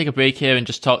wanted to take a break here and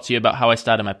just talk to you about how I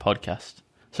started my podcast.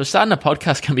 So starting a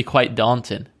podcast can be quite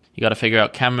daunting. You got to figure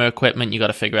out camera equipment, you got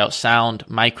to figure out sound,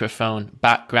 microphone,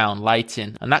 background,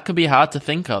 lighting, and that could be hard to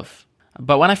think of.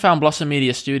 But when I found Blossom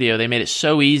Media Studio, they made it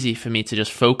so easy for me to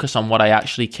just focus on what I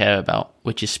actually care about,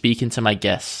 which is speaking to my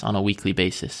guests on a weekly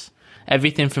basis.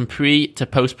 Everything from pre to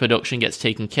post-production gets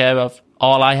taken care of.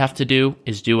 All I have to do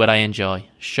is do what I enjoy,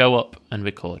 show up and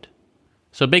record.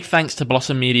 So big thanks to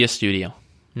Blossom Media Studio.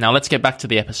 Now let's get back to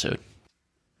the episode.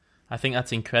 I think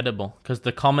that's incredible because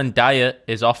the common diet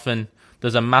is often,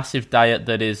 there's a massive diet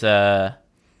that is, I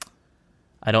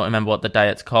don't remember what the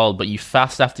diet's called, but you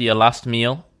fast after your last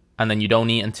meal and then you don't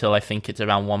eat until I think it's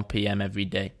around 1 p.m. every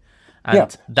day.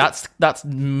 And that's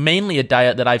mainly a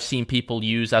diet that I've seen people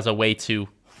use as a way to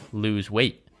lose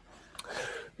weight.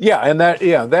 Yeah, and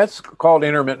that's called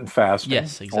intermittent fasting.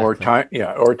 Yes, exactly.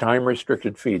 Or time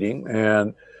restricted feeding.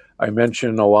 And I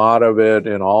mention a lot of it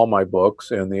in all my books,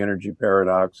 and the Energy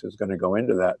Paradox is going to go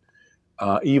into that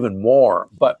even more.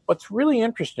 But what's really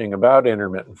interesting about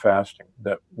intermittent fasting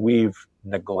that we've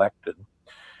neglected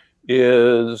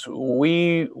is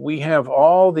we have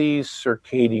all these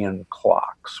circadian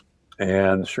clocks.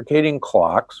 And circadian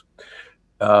clocks,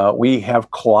 we have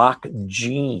clock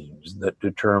genes that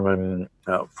determine,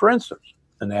 for instance,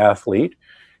 an athlete,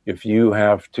 if you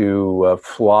have to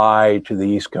fly to the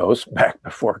East Coast back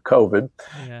before COVID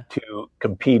to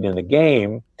compete in a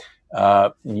game,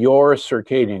 your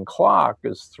circadian clock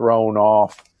is thrown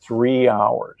off 3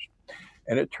 hours.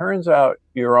 And it turns out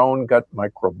your own gut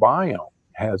microbiome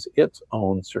has its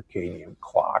own circadian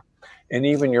clock. And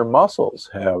even your muscles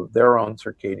have their own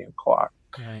circadian clock.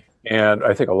 Right. And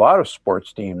I think a lot of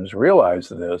sports teams realize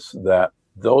this, that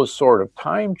those sort of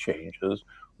time changes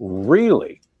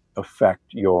really affect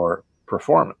your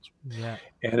performance. Yeah.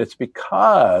 And it's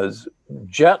because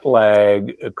jet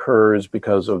lag occurs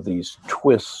because of these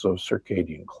twists of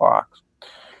circadian clocks.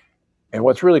 And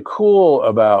what's really cool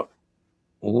about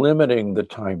limiting the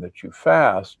time that you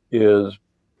fast is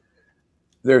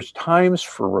there's times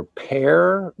for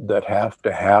repair that have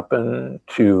to happen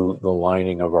to the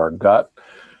lining of our gut.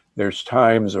 There's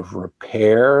times of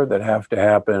repair that have to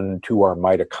happen to our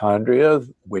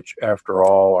mitochondria, which, after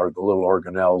all, are the little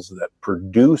organelles that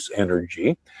produce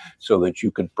energy so that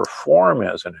you can perform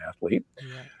as an athlete.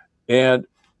 Yeah. And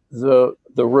the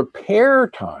repair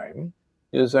time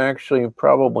is actually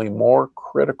probably more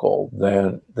critical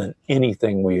than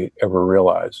anything we ever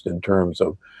realized in terms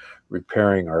of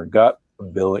repairing our gut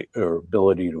ability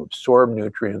to absorb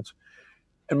nutrients.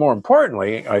 And more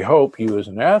importantly, I hope you as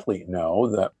an athlete know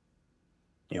that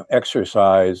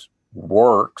exercise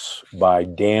works by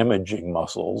damaging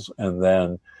muscles, and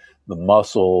then the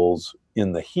muscles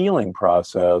in the healing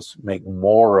process make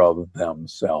more of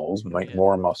themselves, make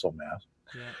more muscle mass.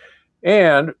 Yeah.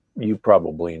 And you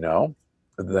probably know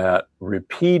that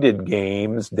repeated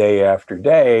games day after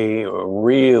day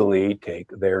really take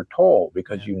their toll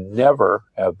because you never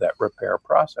have that repair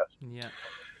process. Yeah.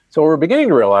 So we're beginning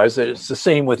to realize that it's the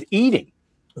same with eating,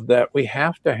 that we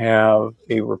have to have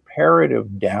a reparative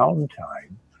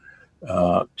downtime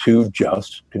to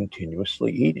just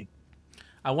continuously eating.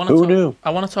 Who knew? I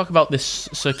want to talk about this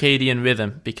circadian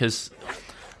rhythm because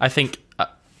I think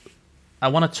I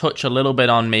want to touch a little bit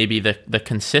on maybe the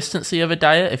consistency of a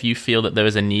diet if you feel that there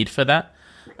is a need for that.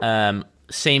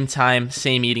 Same time,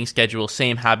 same eating schedule,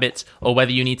 same habits, or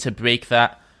whether you need to break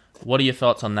that. What are your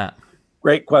thoughts on that?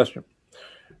 Great question.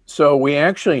 So we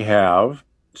actually have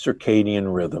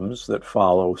circadian rhythms that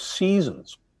follow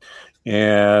seasons.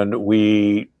 And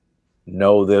we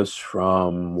know this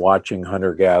from watching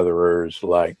hunter-gatherers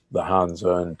like the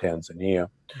Hadza in Tanzania,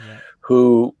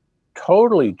 who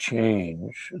totally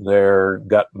change their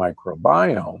gut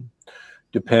microbiome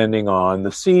depending on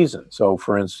the season. So,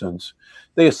 for instance,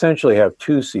 they essentially have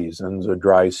two seasons, a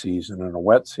dry season and a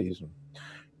wet season.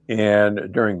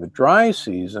 And during the dry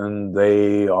season,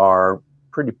 they are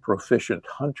pretty proficient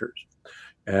hunters.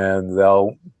 And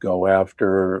they'll go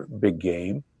after big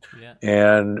game,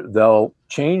 and they'll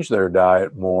change their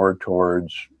diet more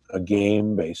towards a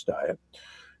game-based diet.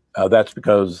 That's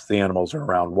because the animals are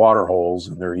around water holes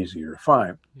and they're easier to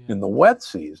find. In the wet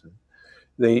season,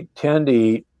 they tend to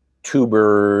eat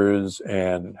tubers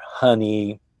and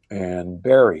honey and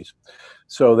berries.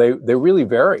 So they really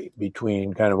vary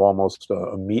between kind of almost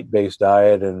a meat-based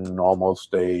diet and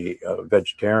almost a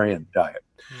vegetarian diet.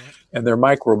 And their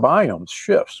microbiome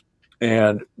shifts.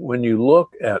 And when you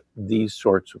look at these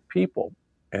sorts of people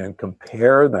and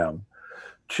compare them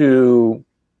to,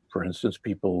 for instance,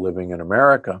 people living in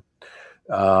America,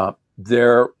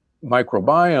 their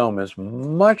microbiome is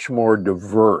much more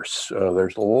diverse.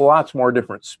 There's lots more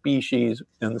different species,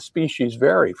 and the species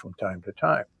vary from time to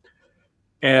time.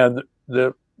 And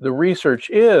the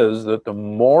research is that the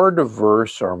more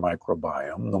diverse our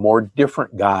microbiome, the more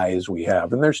different guys we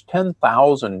have, and there's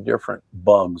 10,000 different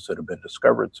bugs that have been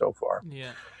discovered so far.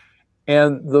 Yeah.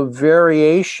 And the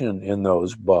variation in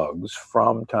those bugs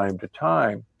from time to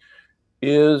time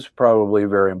is probably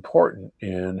very important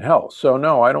in health. So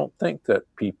no, I don't think that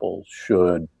people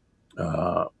should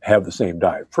have the same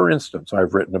diet. For instance,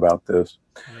 I've written about this.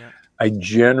 Yeah. I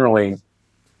generally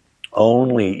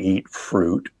only eat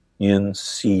fruit in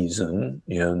season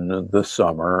in the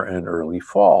summer and early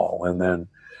fall. And then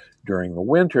during the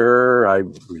winter, I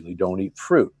really don't eat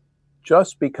fruit.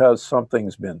 Just because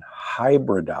something's been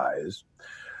hybridized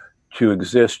to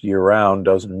exist year-round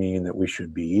doesn't mean that we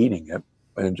should be eating it.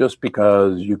 And just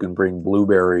because you can bring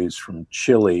blueberries from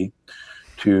Chile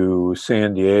to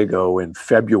San Diego in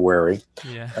February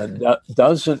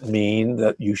doesn't mean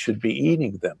that you should be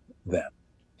eating them then.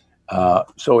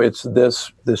 So it's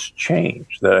this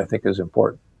change that I think is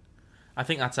important. I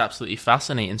think that's absolutely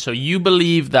fascinating. So you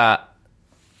believe that...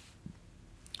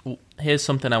 Here's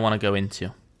something I want to go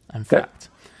into, in fact,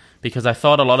 because I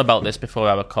thought a lot about this before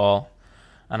our call,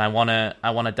 and I want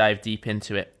to dive deep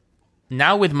into it.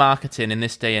 Now with marketing in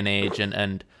this day and age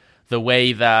and the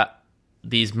way that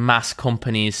these mass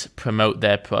companies promote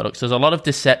their products, there's a lot of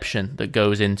deception that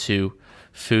goes into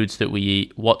foods that we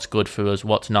eat, what's good for us,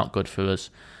 what's not good for us.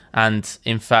 And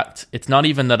in fact, it's not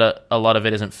even that a lot of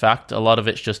it isn't fact. A lot of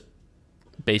it's just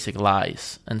basic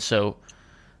lies. And so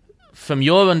from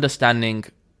your understanding,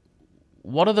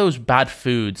 what are those bad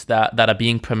foods that are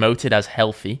being promoted as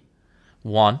healthy,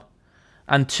 one?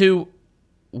 And two,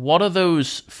 what are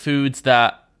those foods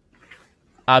that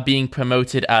are being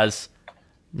promoted as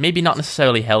maybe not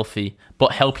necessarily healthy,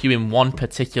 but help you in one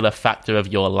particular factor of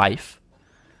your life,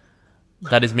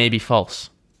 that is maybe false?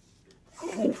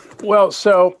 Well,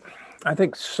 so I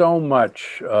think so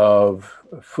much of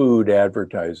food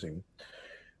advertising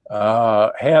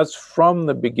has from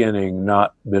the beginning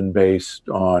not been based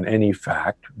on any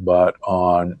fact, but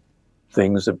on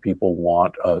things that people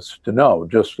want us to know,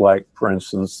 just like, for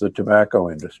instance, the tobacco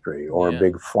industry or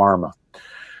big pharma.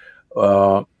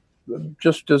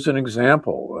 Just as an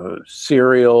example,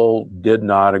 cereal did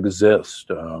not exist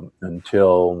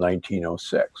until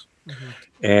 1906.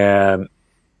 Mm-hmm. And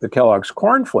the Kellogg's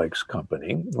Corn Flakes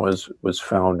Company was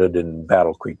founded in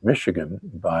Battle Creek, Michigan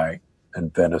by a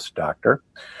Venice doctor,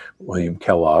 William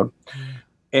Kellogg. Mm.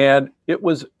 And it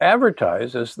was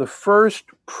advertised as the first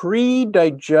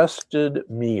pre-digested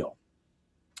meal.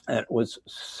 And it was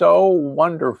so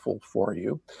wonderful for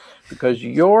you because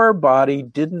your body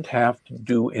didn't have to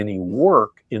do any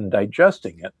work in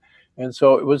digesting it. And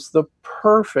so it was the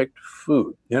perfect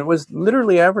food. And it was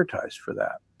literally advertised for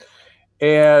that.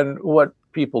 And what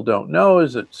people don't know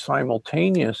is that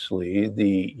simultaneously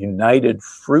the United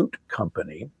Fruit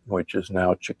Company, which is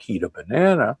now Chiquita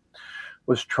Banana,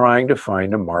 was trying to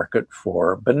find a market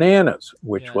for bananas,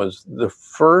 which was the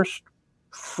first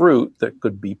fruit that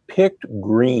could be picked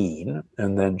green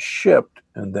and then shipped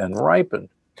and then ripened.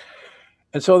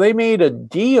 And so they made a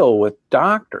deal with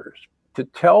doctors to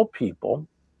tell people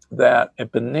that a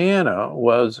banana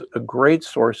was a great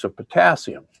source of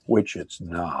potassium, which it's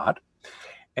not,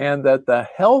 and that the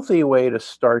healthy way to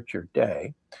start your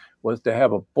day was to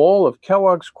have a bowl of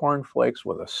Kellogg's Corn Flakes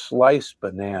with a sliced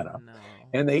banana. No.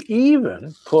 And they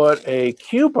even put a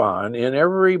coupon in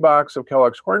every box of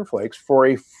Kellogg's Corn Flakes for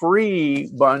a free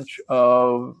bunch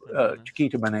of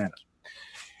Chiquita bananas.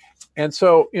 And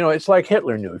so, it's like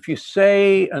Hitler knew. If you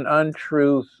say an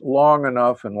untruth long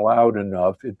enough and loud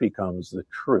enough, it becomes the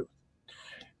truth.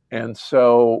 And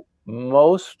so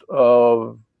most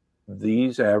of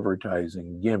these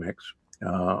advertising gimmicks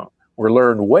were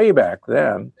learned way back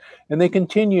then, and they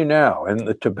continue now. And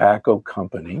the tobacco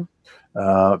company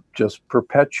just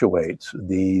perpetuates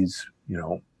these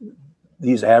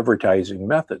advertising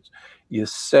methods. You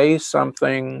say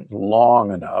something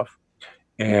long enough,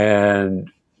 and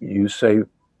you say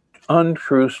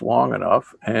untruths long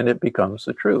enough, and it becomes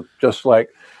the truth. Just like,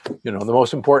 the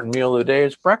most important meal of the day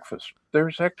is breakfast.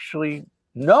 There's actually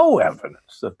no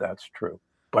evidence that that's true.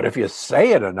 But if you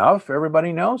say it enough,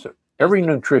 everybody knows it. Every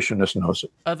nutritionist knows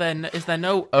it. Is there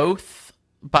no oath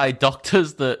by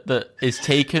doctors that is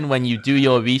taken when you do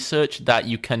your research that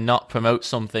you cannot promote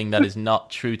something that is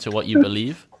not true to what you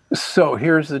believe? So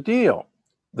here's the deal.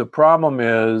 The problem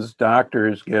is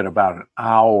doctors get about an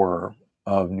hour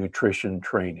of nutrition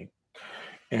training.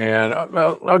 And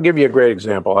I'll give you a great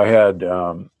example. I had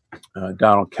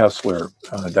Donald Kessler,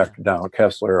 Dr. Donald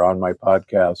Kessler on my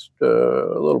podcast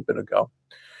a little bit ago.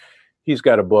 He's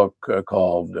got a book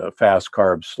called Fast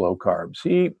Carbs, Slow Carbs.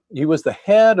 He was the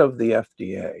head of the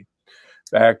FDA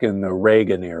back in the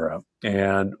Reagan era.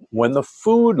 And when the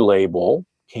food label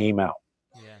came out,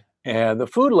 and the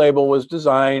food label was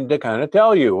designed to kind of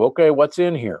tell you, okay, what's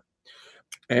in here?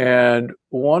 And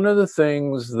one of the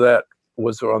things that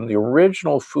was on the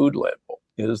original food label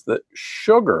is that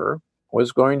sugar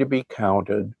was going to be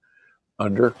counted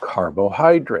under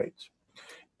carbohydrates.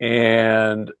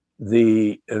 And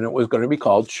it was going to be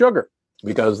called sugar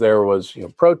because there was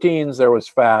proteins, there was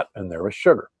fat, and there was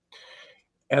sugar.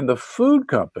 And the food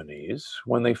companies,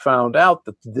 when they found out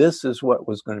that this is what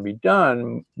was going to be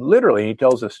done, literally, he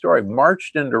tells this story,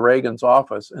 marched into Reagan's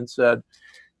office and said,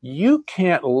 you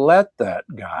can't let that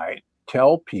guy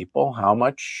tell people how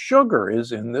much sugar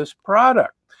is in this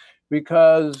product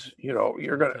because,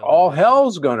 all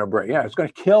hell's going to break. Yeah, it's going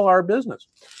to kill our business.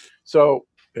 So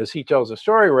as he tells the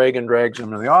story, Reagan drags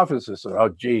him in the office and says, oh,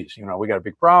 geez, we got a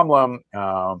big problem.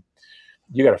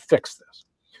 You got to fix this.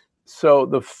 So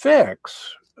the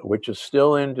fix, which is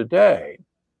still in today,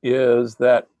 is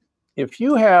that if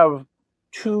you have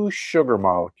two sugar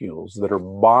molecules that are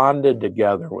bonded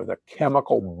together with a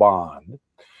chemical bond,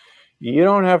 you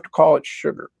don't have to call it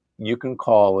sugar. You can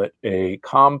call it a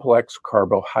complex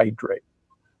carbohydrate,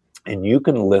 and you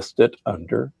can list it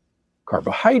under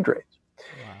carbohydrates.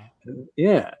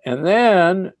 Yeah. And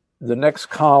then the next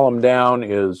column down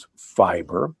is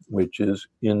fiber, which is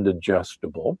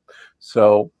indigestible.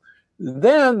 So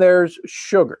then there's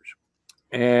sugars.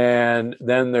 And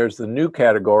then there's the new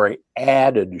category,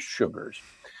 added sugars,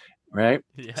 right?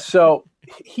 Yeah. So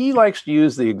he likes to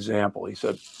use the example. He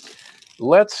said,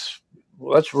 let's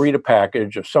read a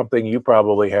package of something you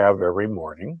probably have every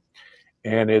morning.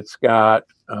 And it's got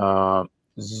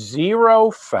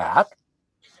 0 fat.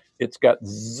 It's got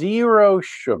 0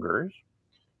 sugars.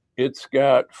 It's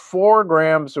got 4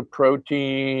 grams of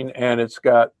protein, and it's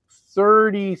got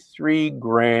 33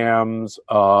 grams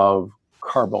of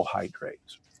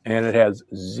carbohydrates, and it has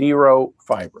 0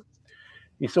 fiber.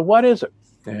 He said, what is it?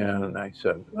 And I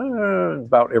said,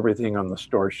 about everything on the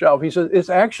store shelf. He said, it's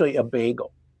actually a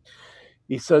bagel.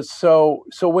 He says, so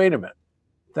wait a minute.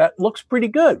 That looks pretty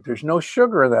good. There's no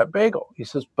sugar in that bagel. He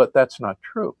says, but that's not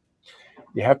true.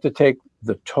 You have to take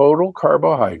the total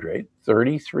carbohydrate,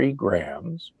 33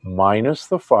 grams, minus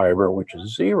the fiber, which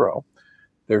is 0.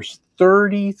 There's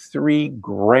 33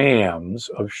 grams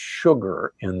of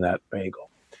sugar in that bagel.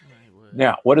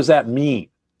 Now, what does that mean?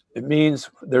 It means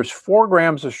there's 4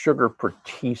 grams of sugar per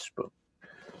teaspoon.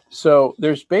 So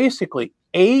there's basically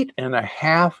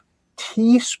 8.5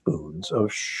 teaspoons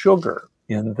of sugar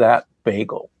in that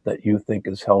bagel that you think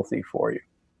is healthy for you.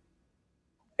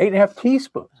 8.5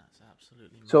 teaspoons. That's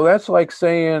absolutely amazing. So that's like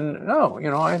saying, no,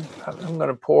 I'm going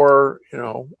to pour,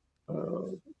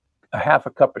 a half a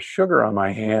cup of sugar on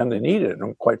my hand and eat it.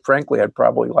 And quite frankly, I'd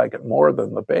probably like it more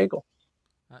than the bagel.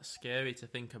 That's scary to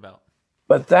think about.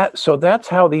 But that's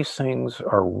how these things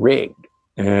are rigged.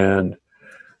 And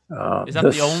is that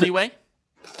the only way?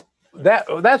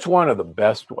 That's one of the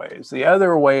best ways. The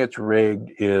other way it's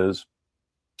rigged is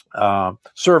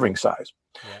serving size.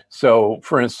 Yeah. So,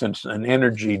 for instance, an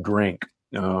energy drink,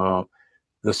 the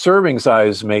serving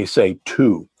size may say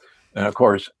 2. And of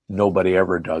course, nobody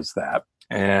ever does that.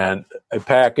 And a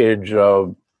package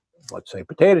of, let's say,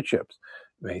 potato chips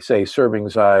may say serving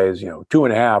size,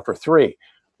 2.5 or 3.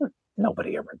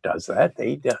 Nobody ever does that.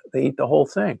 They eat the whole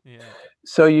thing. Yeah.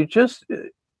 So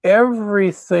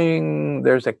everything,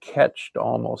 there's a catch to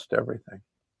almost everything.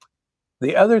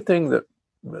 The other thing that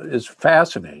is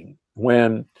fascinating,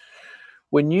 when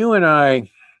you and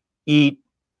I eat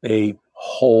a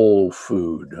whole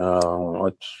food,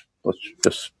 let's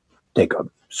just take a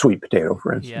sweet potato,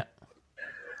 for instance. Yeah.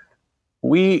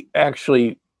 We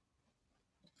actually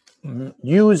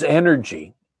use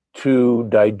energy to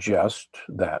digest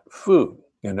that food,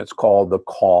 and it's called the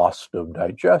cost of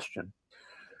digestion.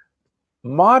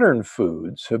 Modern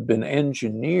foods have been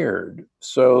engineered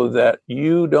so that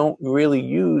you don't really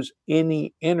use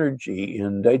any energy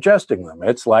in digesting them.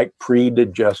 It's like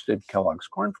pre-digested Kellogg's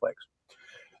Corn Flakes.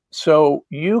 So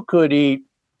you could eat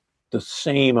the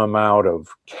same amount of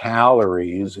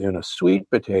calories in a sweet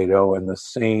potato and the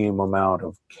same amount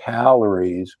of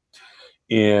calories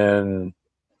in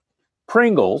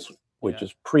Pringles, which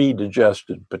is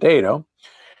pre-digested potato,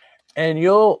 and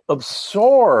you'll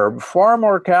absorb far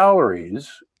more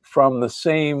calories from the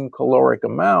same caloric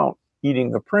amount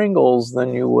eating the Pringles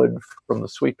than you would from the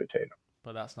sweet potato.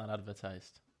 But that's not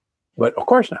advertised. But of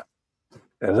course not.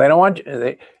 Because they don't want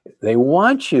you, they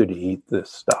want you to eat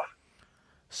this stuff.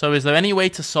 So is there any way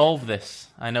to solve this?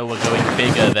 I know we're going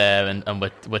bigger there and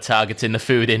we're targeting the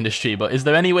food industry, but is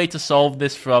there any way to solve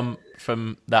this from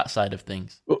that side of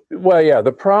things? Well, yeah,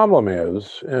 the problem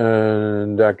is,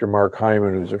 and Dr. Mark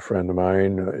Hyman, who's a friend of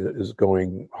mine, is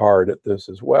going hard at this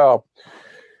as well.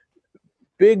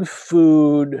 Big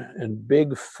food and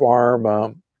big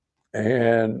pharma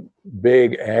and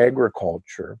big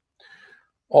agriculture,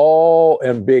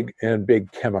 and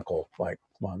big chemical like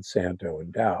Monsanto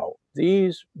and Dow,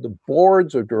 the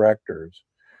boards of directors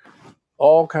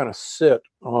all kind of sit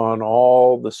on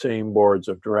all the same boards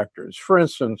of directors. For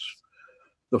instance,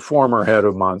 the former head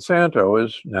of Monsanto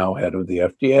is now head of the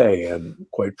FDA. And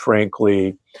quite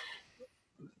frankly,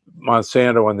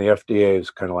 Monsanto and the FDA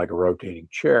is kind of like a rotating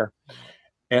chair.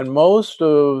 And most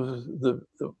of the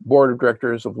board of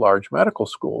directors of large medical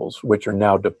schools, which are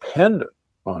now dependent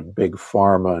on big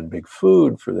pharma and big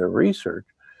food for their research,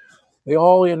 they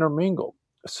all intermingle.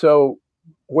 So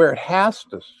where it has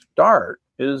to start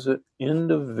is that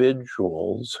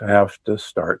individuals have to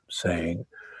start saying,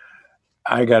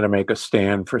 I got to make a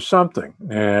stand for something,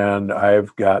 and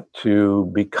I've got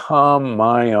to become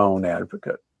my own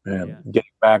advocate. And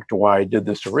getting back to why I did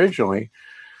this originally,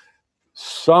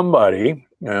 somebody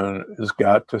has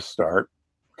got to start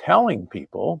telling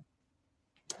people,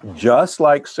 just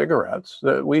like cigarettes,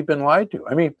 that we've been lied to.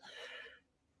 I mean,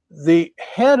 the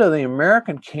head of the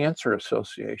American Cancer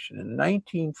Association in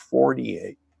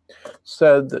 1948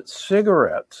 said that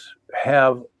cigarettes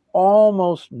have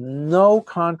almost no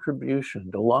contribution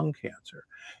to lung cancer.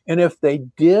 And if they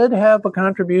did have a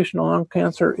contribution to lung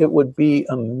cancer, it would be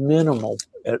a minimal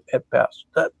at best.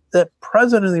 That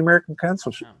president of the American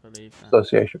Cancer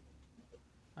Association.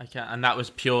 I can't, and that was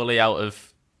purely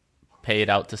paid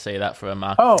out to say that for a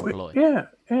marketing employee.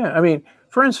 Yeah. I mean,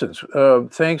 for instance,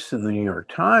 thanks to the New York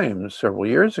Times several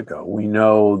years ago, we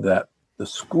know that the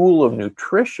School of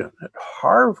Nutrition at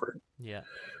Harvard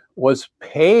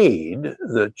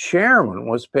the chairman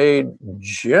was paid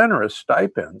generous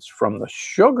stipends from the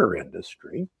sugar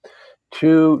industry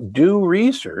to do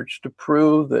research to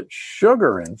prove that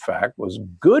sugar, in fact, was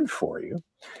good for you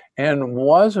and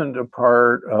wasn't a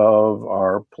part of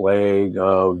our plague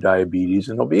of diabetes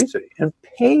and obesity, and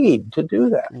paid to do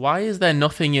that. Why is there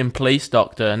nothing in place,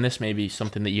 doctor, and this may be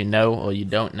something that you know or you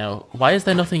don't know, why is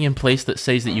there nothing in place that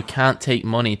says that you can't take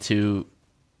money to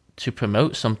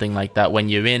promote something like that when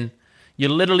you're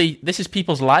literally, this is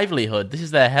people's livelihood, this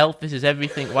is their health, this is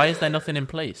everything. Why is there nothing in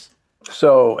place?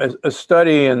 So a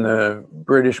study in the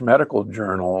British Medical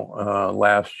Journal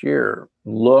last year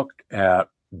looked at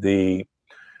the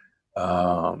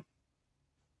not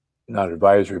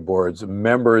advisory boards,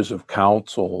 members of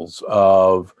councils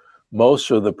of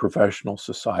most of the professional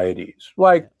societies,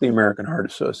 like the American Heart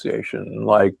Association,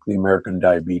 like the American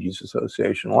Diabetes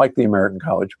Association, like the American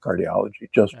College of Cardiology,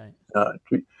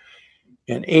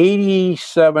 and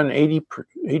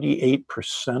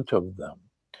 88% of them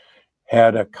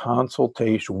had a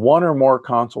consultation, one or more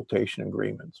consultation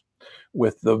agreements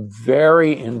with the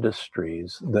very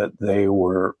industries that they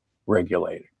were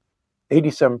regulating.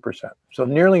 87%. So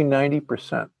nearly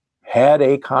 90% had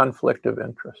a conflict of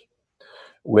interest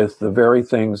with the very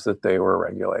things that they were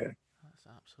regulating. That's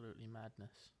absolutely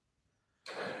madness.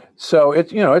 So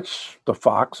it's the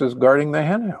fox is guarding the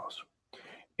hen house.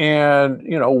 And,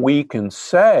 we can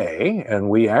say, and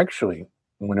we actually,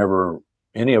 whenever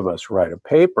any of us write a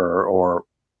paper or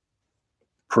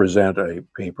present a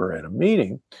paper at a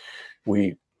meeting,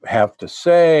 we have to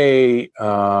say,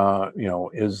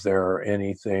 is there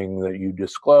anything that you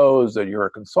disclose that you're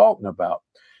a consultant about?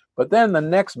 But then the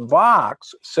next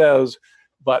box says,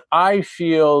 but I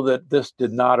feel that this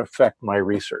did not affect my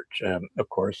research. And of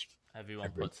course, everyone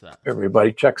puts that.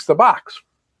 Everybody checks the box.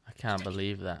 I can't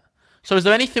believe that. So is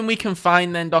there anything we can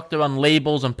find then, doctor, on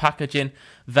labels and packaging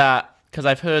that, because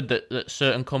I've heard that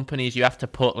certain companies you have to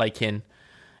put it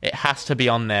has to be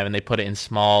on there and they put it in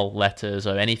small letters,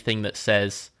 or anything that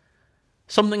says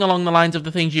something along the lines of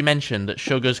the things you mentioned, that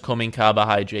sugars come in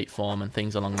carbohydrate form and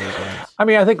things along those lines? I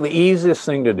mean, I think the easiest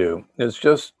thing to do is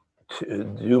just to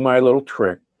do my little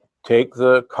trick, take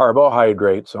the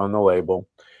carbohydrates on the label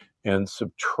and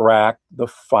subtract the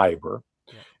fiber.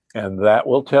 And that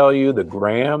will tell you the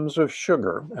grams of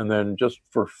sugar. And then just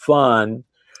for fun,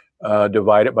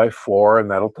 divide it by 4,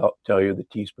 and that'll tell you the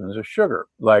teaspoons of sugar.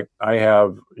 Like I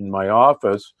have in my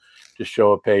office to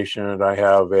show a patient, I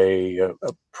have a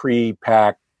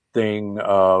pre-packed thing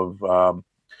of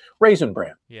Raisin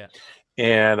Bran. Yeah.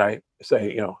 And I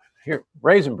say, here,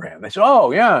 Raisin Bran. They say,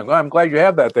 oh, yeah, I'm glad you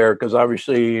have that there because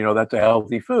obviously, that's a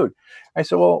healthy food. I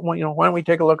said, well, why don't we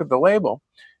take a look at the label?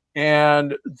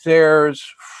 And there's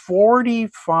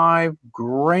 45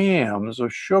 grams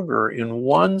of sugar in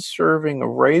one serving of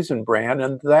Raisin Bran,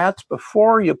 and that's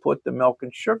before you put the milk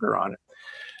and sugar on it.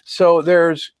 So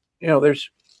there's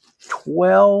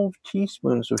 12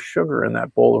 teaspoons of sugar in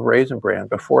that bowl of Raisin Bran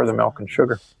before the milk and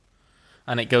sugar.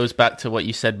 And it goes back to what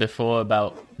you said before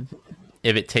about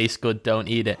if it tastes good, don't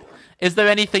eat it. Is there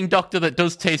anything, doctor, that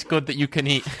does taste good that you can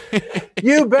eat?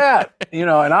 You bet. An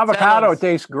avocado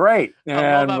tastes great.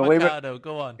 I love avocado.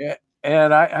 Go on.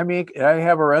 And I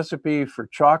have a recipe for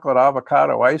chocolate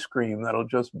avocado ice cream that'll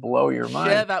just blow your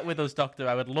mind. Share that with us, doctor.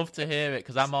 I would love to hear it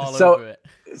because I'm all over it.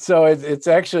 So it's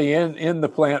actually in the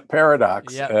Plant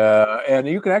Paradox. Yep. And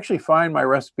you can actually find my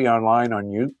recipe online on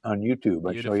YouTube.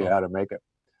 I show you how to make it.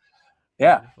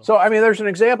 Yeah. Beautiful. So, there's an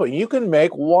example. You can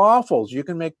make waffles. You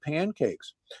can make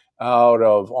pancakes out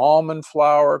of almond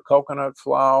flour, coconut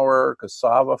flour,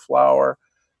 cassava flour.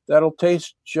 That'll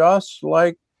taste just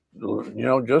like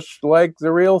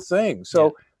the real thing.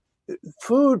 So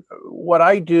food, what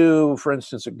I do, for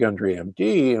instance, at Gundry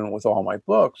MD and with all my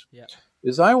books,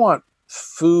 is I want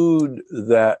food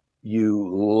that you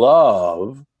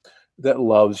love that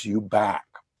loves you back.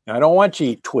 I don't want you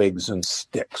to eat twigs and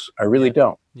sticks. I really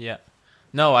don't. Yeah.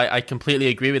 No, I completely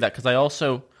agree with that because I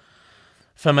also,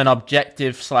 from an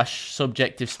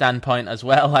objective/subjective standpoint as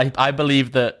well, I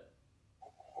believe that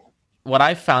what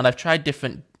I've found, I've tried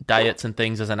different diets and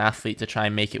things as an athlete to try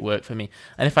and make it work for me.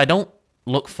 And if I don't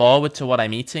look forward to what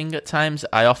I'm eating at times,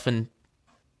 I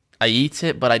eat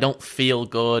it, but I don't feel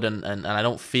good, and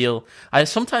I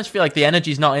sometimes feel like the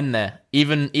energy's not in there.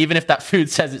 Even if that food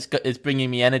says it's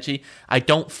bringing me energy, I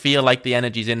don't feel like the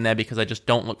energy's in there because I just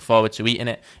don't look forward to eating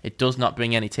it. It does not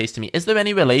bring any taste to me. Is there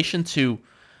any relation to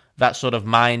that sort of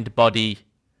mind-body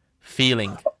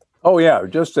feeling? Oh, yeah.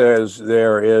 Just as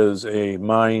there is a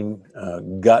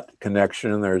mind-gut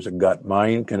connection, there's a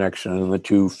gut-mind connection, and the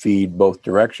two feed both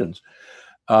directions.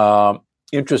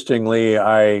 Interestingly,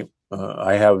 I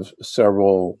have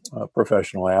several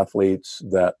professional athletes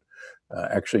that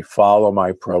actually follow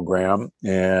my program,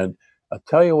 and I'll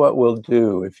tell you what we'll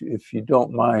do. If you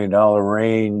don't mind, I'll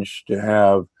arrange to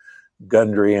have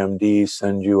Gundry MD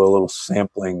send you a little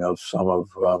sampling of some of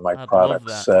my I'd products.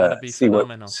 love that. That'd be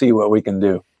phenomenal. See what we can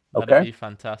do. That'd be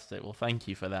fantastic. Well, thank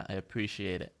you for that. I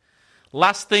appreciate it.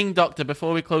 Last thing, Doctor,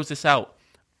 before we close this out,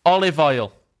 olive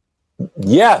oil.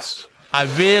 Yes. I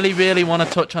really, really want to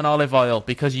touch on olive oil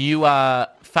because you are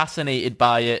fascinated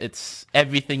by it. It's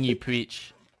everything you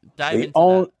preach. Dive into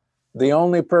that. The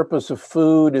only purpose of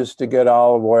food is to get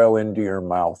olive oil into your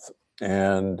mouth.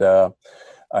 And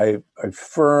I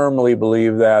firmly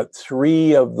believe that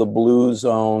 3 of the blue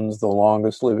zones, the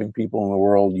longest living people in the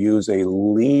world, use a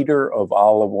liter of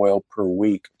olive oil per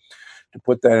week. To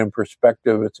put that in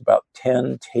perspective, it's about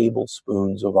 10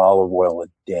 tablespoons of olive oil a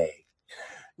day.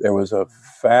 There was a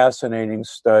fascinating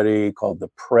study called the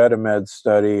Predimed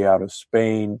study out of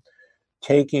Spain,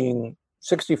 taking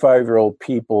 65-year-old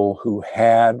people who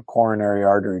had coronary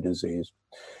artery disease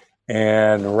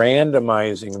and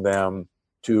randomizing them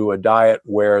to a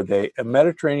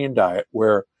Mediterranean diet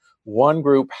where one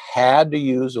group had to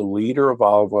use a liter of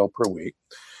olive oil per week.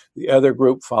 The other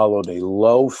group followed a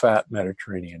low-fat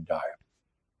Mediterranean diet.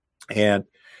 And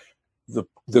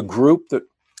the group that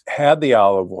had the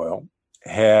olive oil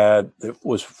it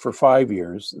was for 5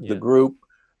 years. Yeah. The group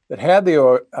that had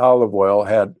the olive oil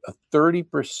had a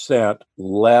 30%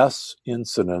 less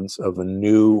incidence of a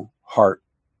new heart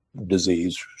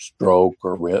disease, stroke,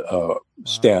 or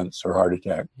stents or heart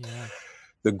attack. Yeah.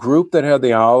 The group that had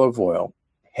the olive oil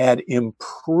had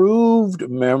improved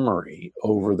memory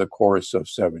over the course of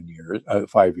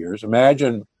 5 years.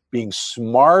 Imagine being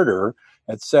smarter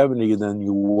at 70 than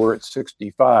you were at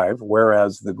 65,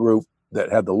 whereas the group that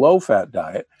had the low-fat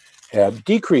diet had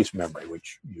decreased memory,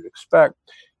 which you'd expect.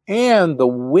 And the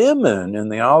women in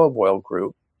the olive oil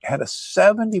group had a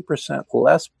 70%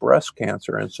 less breast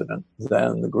cancer incident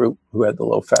than the group who had the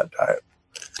low-fat diet.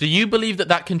 Do you believe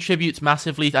that contributes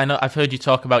massively? I know I've heard you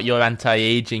talk about your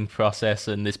anti-aging process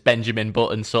and this Benjamin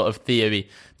Button sort of theory.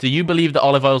 Do you believe that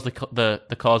olive oil is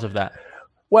the cause of that?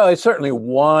 Well, it's certainly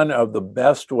one of the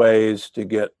best ways to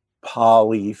get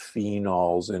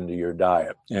polyphenols into your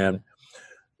diet. And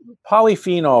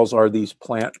polyphenols are these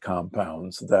plant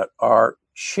compounds that are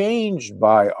changed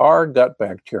by our gut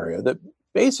bacteria that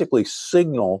basically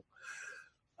signal,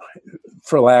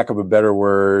 for lack of a better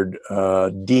word,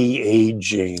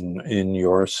 de-aging in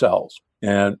your cells.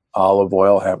 And olive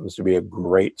oil happens to be a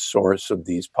great source of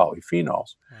these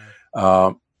polyphenols.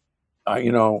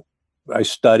 I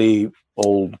study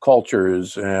old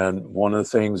cultures, and one of the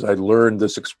things I learned,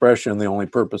 this expression, the only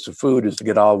purpose of food is to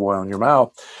get olive oil in your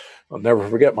mouth. I'll never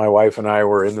forget, my wife and I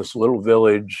were in this little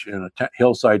village in a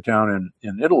hillside town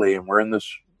in Italy, and we're in this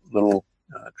little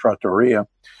trattoria.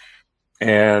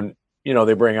 And,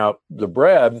 they bring out the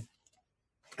bread,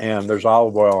 and there's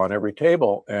olive oil on every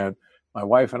table. And my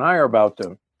wife and I are about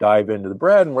to dive into the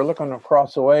bread, and we're looking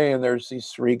across the way, and there's these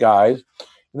 3 guys,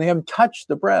 and they haven't touched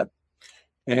the bread.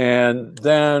 And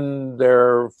then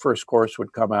their first course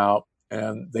would come out,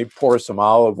 and they'd pour some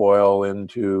olive oil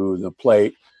into the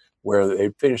plate where they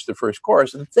finished the first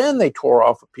course, and then they tore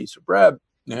off a piece of bread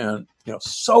and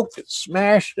soaked it,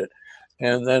 smashed it,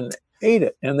 and then ate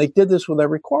it. And they did this with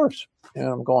every course. And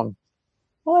I'm going,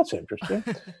 well, that's interesting.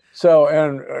 So,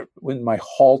 and with my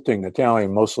halting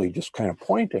Italian, mostly just kind of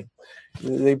pointing,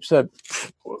 they said,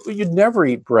 you'd never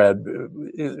eat bread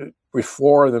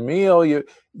before the meal.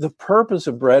 The purpose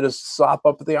of bread is to sop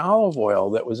up the olive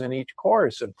oil that was in each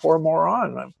course and pour more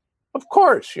on. Of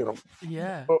course,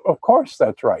 Yeah. Of course,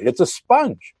 that's right. It's a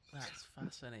sponge. That's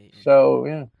fascinating. So,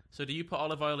 yeah. So do you put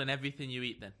olive oil in everything you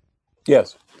eat then?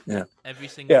 Yes. Yeah. Every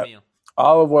single meal?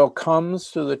 Olive oil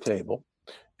comes to the table,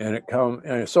 and it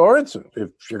comes. So, for instance, if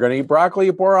you're going to eat broccoli,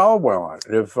 you pour olive oil on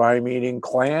it. If I'm eating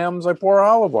clams, I pour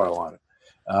olive oil on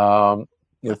it.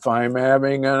 If I'm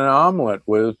having an omelet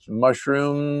with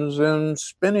mushrooms and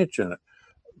spinach in it,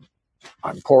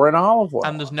 I'm pouring olive oil.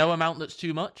 And there's no amount that's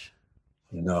too much?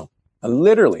 No.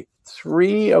 Literally,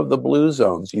 3 of the blue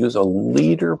zones use a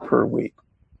liter per week.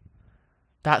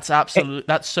 That's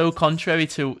that's so contrary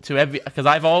to because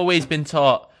I've always been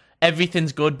taught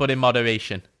everything's good, but in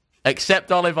moderation,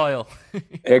 except olive oil.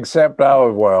 Except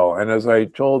olive oil. And as I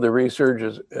told the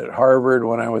researchers at Harvard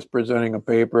when I was presenting a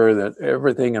paper that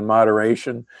everything in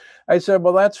moderation, I said,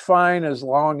 well, that's fine as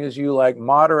long as you like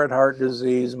moderate heart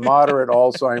disease, moderate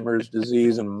Alzheimer's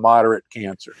disease, and moderate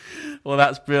cancer. Well,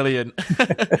 that's brilliant.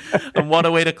 And what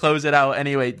a way to close it out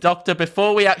anyway. Doctor,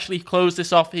 before we actually close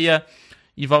this off here,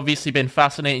 You've obviously been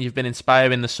fascinating. You've been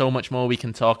inspiring. There's so much more we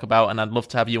can talk about, and I'd love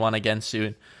to have you on again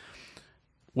soon.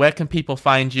 Where can people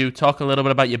find you? Talk a little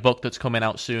bit about your book that's coming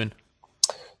out soon.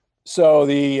 So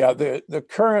the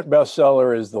current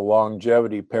bestseller is The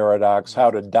Longevity Paradox, How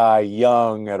to Die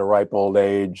Young at a Ripe Old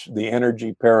Age. The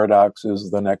Energy Paradox is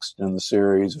the next in the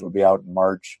series. It'll be out in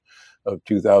March of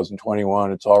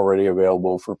 2021. It's already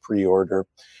available for pre-order.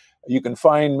 You can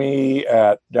find me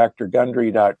at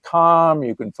drgundry.com.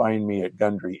 You can find me at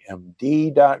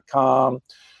gundrymd.com.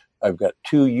 I've got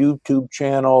 2 YouTube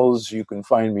channels. You can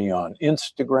find me on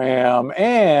Instagram,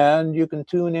 and you can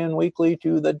tune in weekly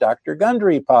to the Dr.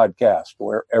 Gundry podcast,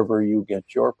 wherever you get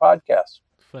your podcasts.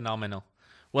 Phenomenal.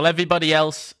 Well, everybody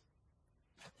else,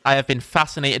 I have been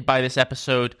fascinated by this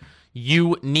episode.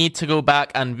 You need to go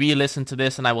back and re-listen to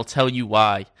this, and I will tell you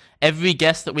why. Every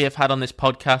guest that we have had on this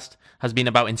podcast has been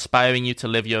about inspiring you to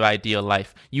live your ideal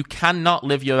life. You cannot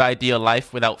live your ideal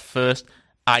life without first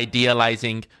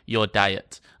idealizing your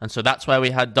diet. And so that's why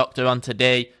we had Doctor on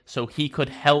today, so he could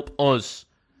help us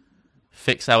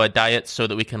fix our diet so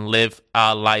that we can live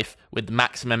our life with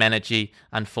maximum energy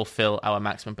and fulfill our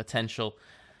maximum potential.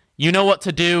 You know what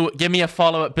to do. Give me a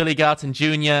follow at Billy Garton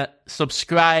Jr.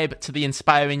 Subscribe to the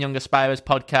Inspiring Young Aspirers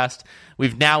podcast.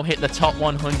 We've now hit the top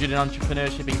 100 in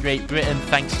entrepreneurship in Great Britain,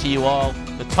 thanks to you all.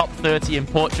 The top 30 in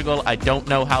Portugal. I don't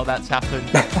know how that's happened.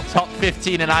 Top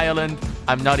 15 in Ireland.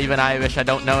 I'm not even Irish. I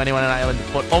don't know anyone in Ireland,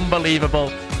 but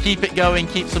unbelievable. Keep it going.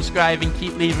 Keep subscribing.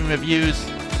 Keep leaving reviews.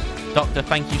 Doctor,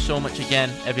 thank you so much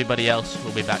again. Everybody else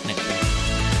will be back next week.